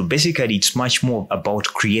intend to do. Basically, it's much more about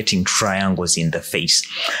creating triangles in the face.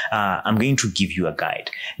 I'm going to give you a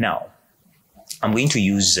guide. Now, I'm going to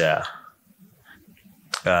use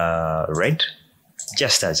red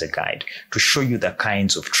just as a guide to show you the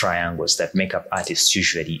kinds of triangles that makeup artists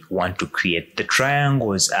usually want to create. The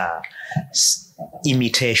triangles are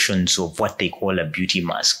imitations of what they call a beauty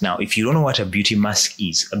mask. Now, if you don't know what a beauty mask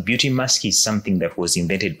is something that was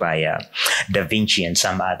invented by Da Vinci and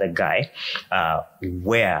some other guy,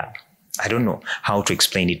 where I don't know how to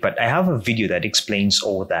explain it, but I have a video that explains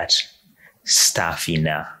all that stuff in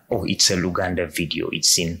it's a Luganda video,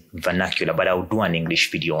 it's in vernacular, but I'll do an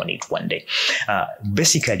English video on it one day.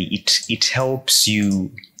 Basically, it helps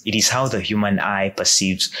you It is how the human eye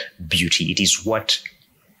perceives beauty. It is what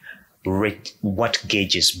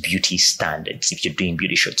gauges beauty standards if you're doing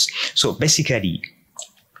beauty shots. So basically,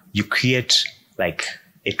 you create like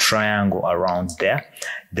a triangle around there.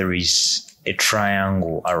 There is a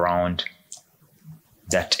triangle around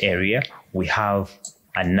that area. We have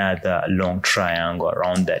another long triangle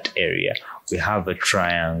around that area. We have a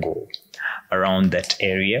triangle around that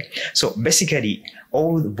area. So basically,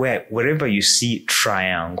 wherever you see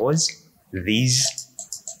triangles, these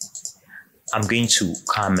I'm going to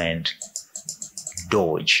come and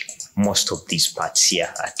dodge most of these parts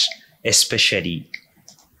here especially,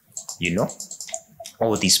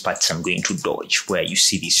 all these parts I'm going to dodge where you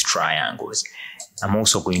see these triangles. I'm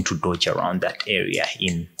also going to dodge around that area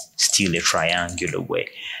in still a triangular way,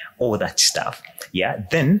 all that stuff. Yeah,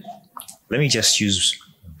 then let me just use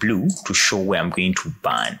blue to show where I'm going to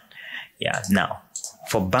burn. Yeah, now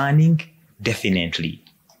for burning, definitely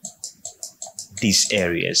these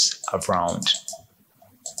areas around,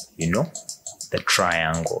 the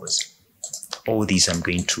triangles, all these I'm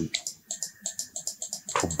going to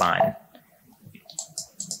burn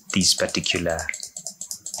these particular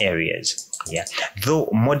areas. Yeah, though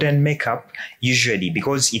modern makeup usually,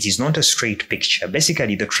 because it is not a straight picture,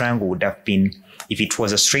 basically the triangle would have been, if it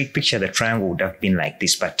was a straight picture, the triangle would have been like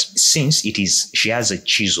this. But since she has a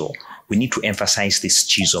chisel, we need to emphasize this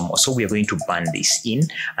chisel more. So we are going to burn this in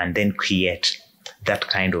and then create that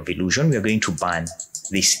kind of illusion. We are going to burn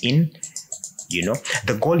this in.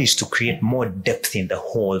 The goal is to create more depth in the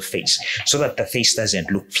whole face so that the face doesn't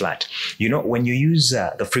look flat. When you use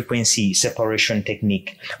the frequency separation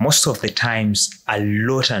technique, most of the times,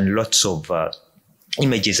 lots of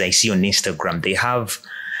images I see on Instagram, they have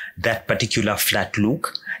that particular flat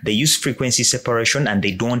look. They use frequency separation and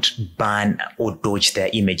they don't burn or dodge their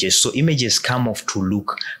images. So images come off to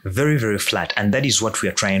look very, very flat. And that is what we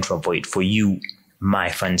are trying to avoid for you, my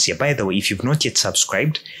fans here. By the way, if you've not yet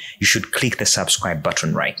subscribed, you should click the subscribe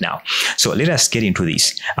button right now. So let us get into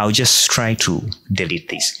this. I'll just try to delete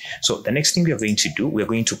this. So the next thing we are going to do, we're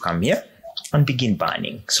going to come here and begin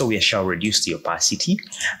burning. So we shall reduce the opacity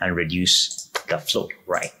and reduce the flow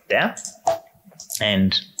right there.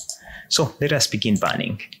 And so let us begin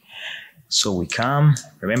burning. So we come,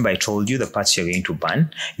 remember I told you the parts you're going to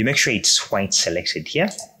burn. You make sure it's white selected here.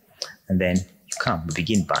 And then you come, we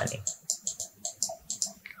begin burning.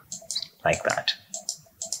 Like that.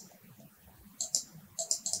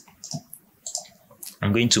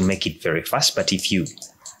 I'm going to make it very fast, but if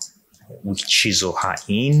we chisel her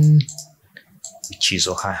in, we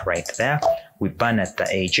chisel her right there, we burn at the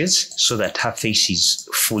edges so that her face is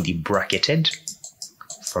fully bracketed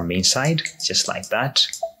from inside, just like that.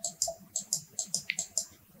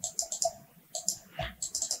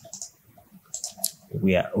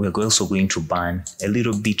 We're also going to burn a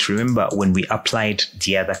little bit. Remember, when we applied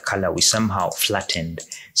the other color, we somehow flattened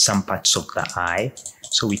some parts of the eye.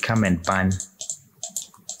 So we come and burn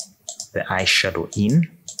the eyeshadow in.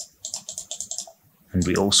 And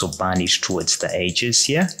we also burn it towards the edges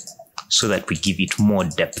here so that we give it more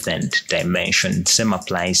depth and dimension. Same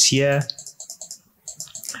applies here.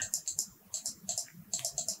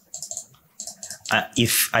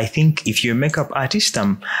 If you're a makeup artist,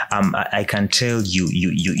 I can tell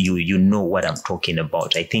you know what I'm talking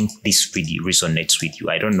about. I think this really resonates with you.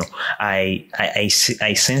 I don't know. I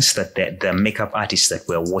sense that the makeup artists that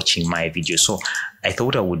were watching my video, so I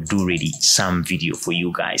thought I would do really some video for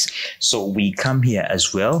you guys. So we come here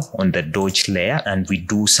as well on the dodge layer and we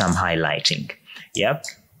do some highlighting. Yep,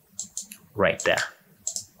 right there.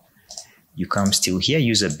 You come still here,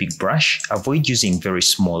 use a big brush. Avoid using very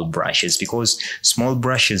small brushes because small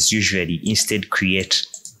brushes usually instead create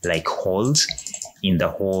like holes in the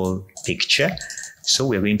whole picture. So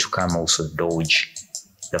we're going to come also dodge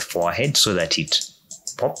the forehead so that it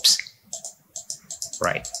pops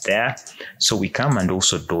right there. So we come and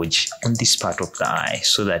also dodge on this part of the eye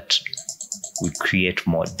so that we create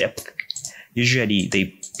more depth. Usually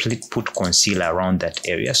they put concealer around that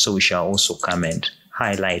area, so we shall also come and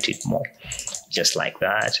highlight it more, just like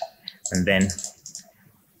that. And then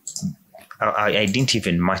I didn't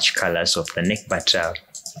even match colors of the neck, but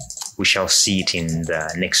we shall see it in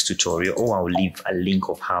the next tutorial, or I'll leave a link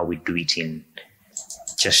of how we do it in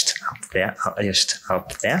just up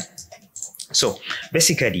there. So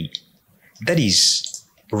basically that is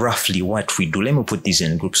roughly what we do. Let me put this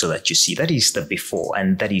in groups so that you see. That is the before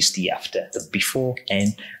and that is the after. The before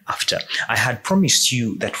and after. I had promised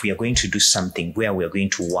you that we are going to do something where we are going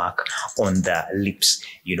to work on the lips,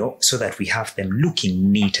 so that we have them looking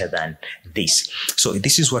neater than this. So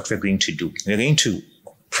this is what we're going to do. We're going to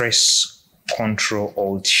press Ctrl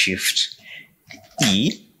Alt Shift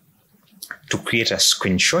E to create a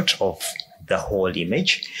screenshot of the whole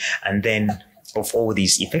image and then of all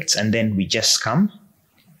these effects, and then we just come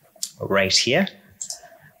right here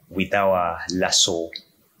with our lasso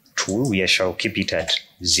tool. We shall keep it at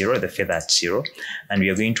 0, the feather at 0, and we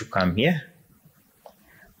are going to come here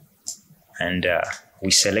and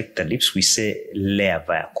we select the lips. We say layer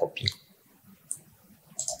via copy,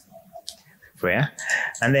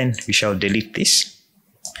 and then we shall delete this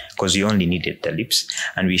because we only needed the lips,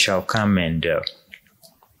 and we shall come and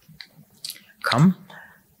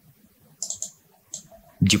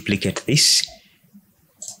duplicate this.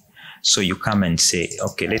 So you come and say,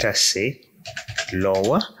 okay, let us say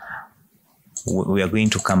lower. We are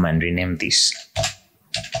going to come and rename this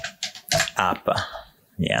upper.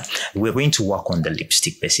 Yeah, we're going to work on the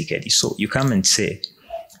lipstick basically. So you come and say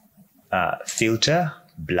filter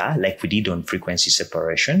blur, like we did on frequency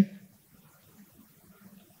separation.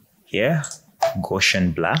 Here,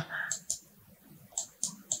 Gaussian blur.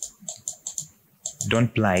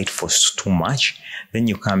 Don't blur it for too much. Then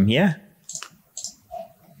you come here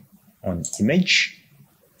on image,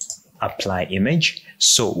 apply image.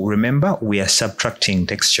 So remember, we are subtracting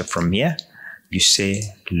texture from here. You say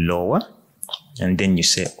lower, and then you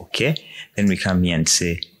say okay. Then we come here and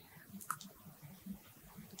say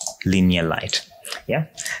linear light. Yeah.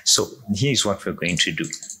 So here's what we're going to do.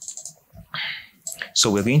 So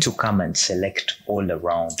we're going to come and select all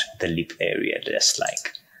around the lip area, just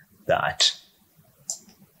like that.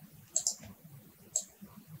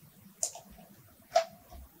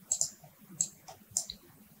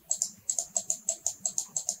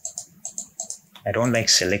 I don't like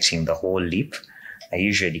selecting the whole lip. I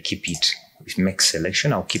usually keep it with make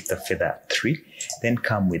selection. I'll keep the feather at 3, then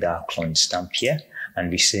come with our clone stamp here, and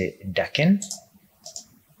we say darken,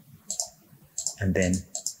 and then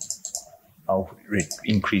I'll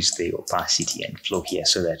increase the opacity and flow here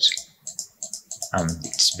so that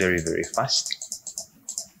it's very, very fast.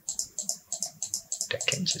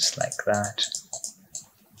 Darken just like that.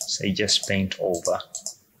 So you just paint over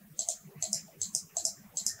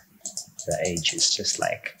the edges, just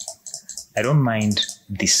like, I don't mind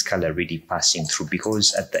this color really passing through,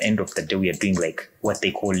 because at the end of the day we are doing like what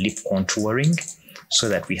they call lip contouring, so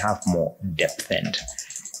that we have more depth. And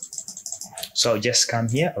so I'll just come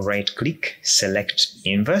here, right click, select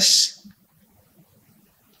inverse.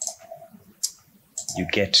 You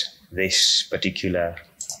get this particular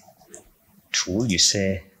tool, you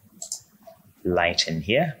say lighten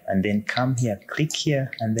here, and then come here, click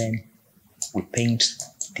here, and then we paint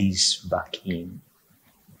these back in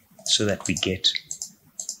so that we get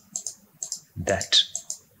that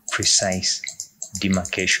precise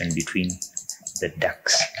demarcation between the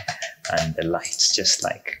darks and the lights, just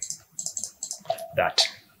like that.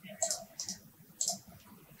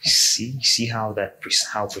 See how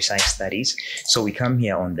precise that is. So we come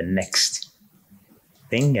here on the next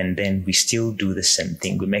thing, and then we still do the same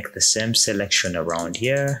thing. We make the same selection around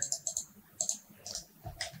here.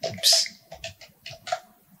 Oops.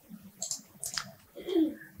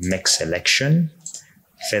 Make selection,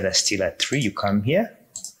 feather still at 3. You come here,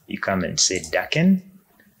 you come and say darken,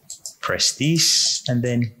 press this, and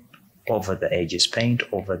then over the edges, paint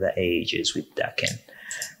over the edges with darken.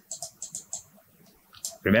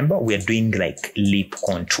 Remember, we are doing like lip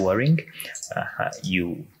contouring.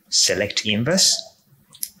 You select inverse,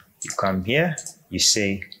 you come here, you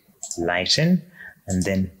say lighten, and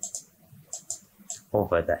then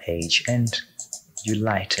over the edge, and you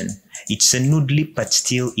lighten. It's a nude lip, but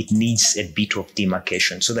still it needs a bit of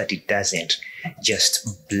demarcation so that it doesn't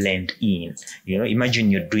just blend in. You know,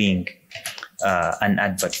 imagine you're doing an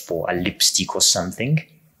advert for a lipstick or something,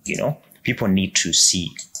 you know, people need to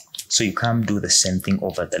see. So you come do the same thing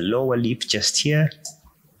over the lower lip, just here.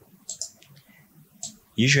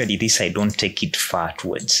 Usually this, I don't take it far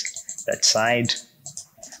towards that side.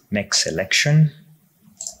 Make selection.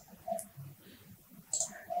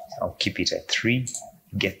 I'll keep it at 3.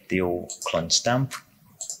 Get the old clone stamp,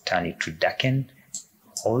 turn it to darken,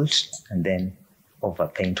 Alt, and then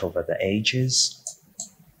paint over the edges,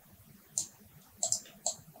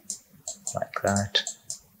 like that.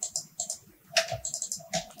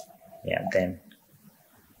 Yeah, then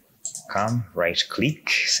come, right click,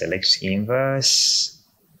 select inverse,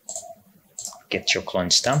 get your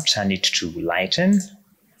clone stamp, turn it to lighten,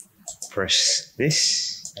 press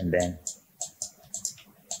this, and then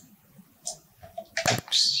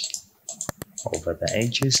over the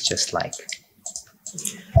edges, just like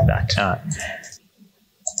that.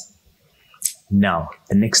 Now,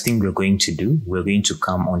 the next thing we're going to do, we're going to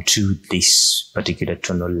come onto this particular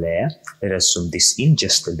tonal layer. Let us zoom this in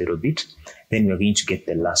just a little bit. Then we're going to get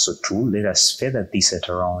the lasso tool. Let us feather this at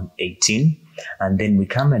around 18. And then we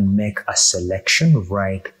come and make a selection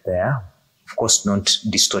right there. Of course, not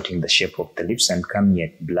distorting the shape of the lips, and come here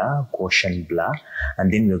at blur, Gaussian blur.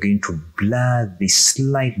 And then we're going to blur this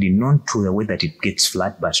slightly, not to the way that it gets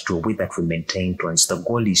flat, but to a way that we maintain tones. The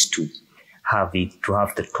goal is to have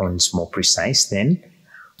the tones more precise then.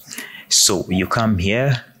 So you come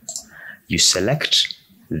here, you select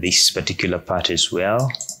this particular part as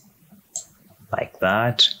well, like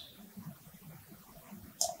that.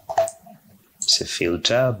 It's a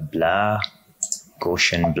filter, blur,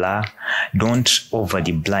 Gaussian blur. Don't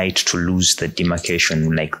overly blur it to lose the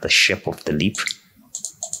demarcation, like the shape of the lip.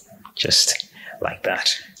 Just like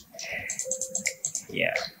that.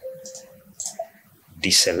 Yeah.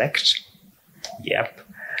 Deselect. Yep.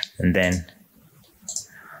 And then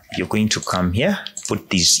you're going to come here, put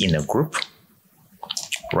these in a group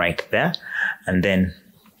right there. And then,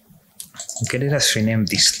 okay, let us rename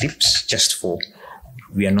these lips just for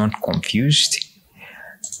we are not confused.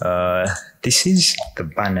 This is the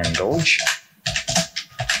bun and dodge.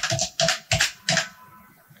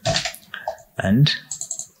 And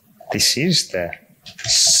this is the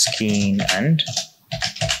skin and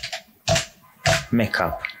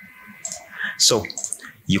makeup. So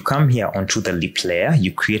you come here onto the lip layer,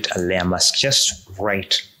 you create a layer mask just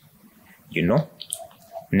right,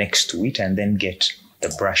 next to it, and then get the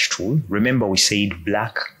brush tool. Remember, we said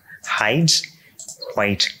black hides,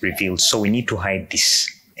 white reveals. So we need to hide this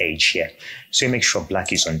edge here. So you make sure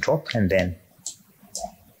black is on top, and then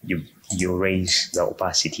you raise the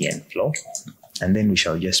opacity and flow. And then we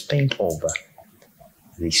shall just paint over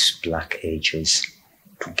these black edges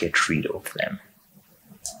to get rid of them.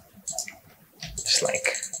 Just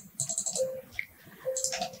like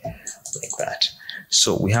that.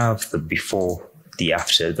 So we have the before, the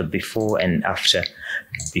after, the before and after,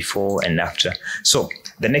 before and after. So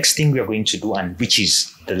the next thing we are going to do, and which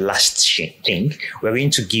is the last thing, we're going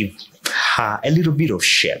to give her a little bit of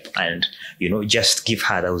shape and, just give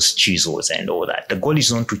her those chisels and all that. The goal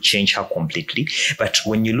is not to change her completely, but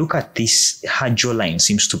when you look at this, her jawline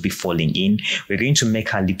seems to be falling in. We're going to make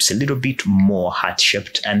her lips a little bit more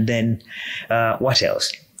heart-shaped. And then what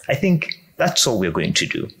else? I think that's all we're going to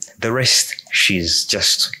do. The rest, she's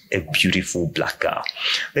just a beautiful black girl.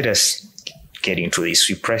 Let us get into this.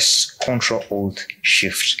 We press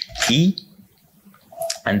Ctrl-Alt-Shift-E,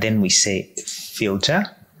 and then we say filter.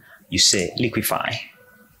 You say liquify.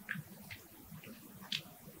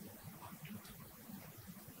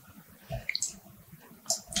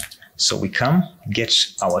 So we come, get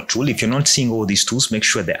our tool. If you're not seeing all these tools, make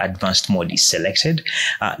sure the advanced mode is selected.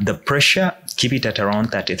 The pressure, keep it at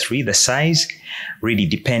around 33. The size really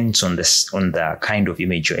depends on the kind of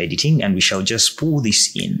image you're editing, and we shall just pull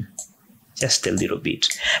this in just a little bit.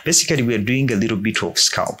 Basically, we are doing a little bit of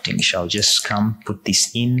sculpting. We shall just come, put this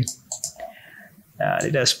in.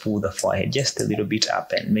 Let us pull the forehead just a little bit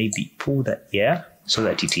up and maybe pull the ear so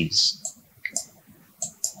that it is.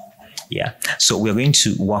 Yeah, so we're going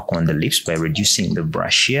to work on the lips by reducing the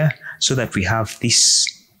brush here so that we have this,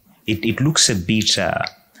 it looks a bit,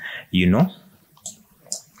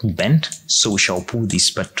 bent. So we shall pull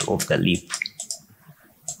this part of the lip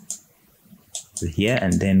here,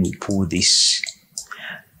 and then we pull this,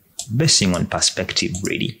 basing on perspective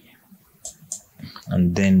really.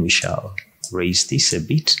 And then we shall raise this a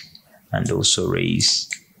bit and also raise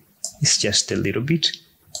this just a little bit.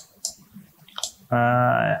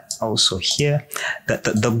 Also here,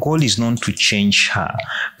 the goal is not to change her,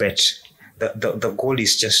 but the goal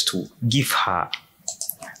is just to give her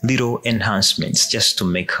little enhancements, just to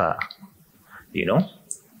make her,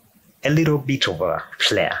 a little bit of a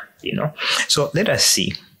flair, So let us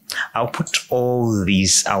see. I'll put all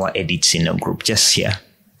these, our edits in a group, just here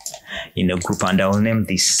in a group, and I'll name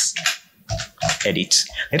this edit.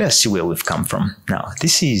 Let us see where we've come from. Now,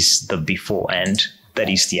 this is the before and that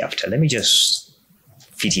is the after. Let me just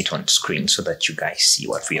fit it on screen so that you guys see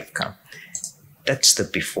what we have come. That's the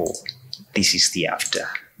before. This is the after.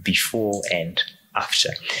 Before and after.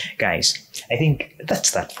 Guys, I think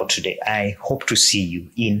that's that for today. I hope to see you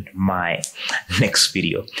in my next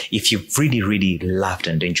video. If you've really loved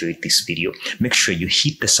and enjoyed this video, make sure you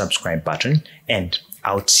hit the subscribe button, and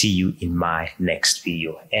I'll see you in my next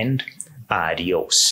video. And adios.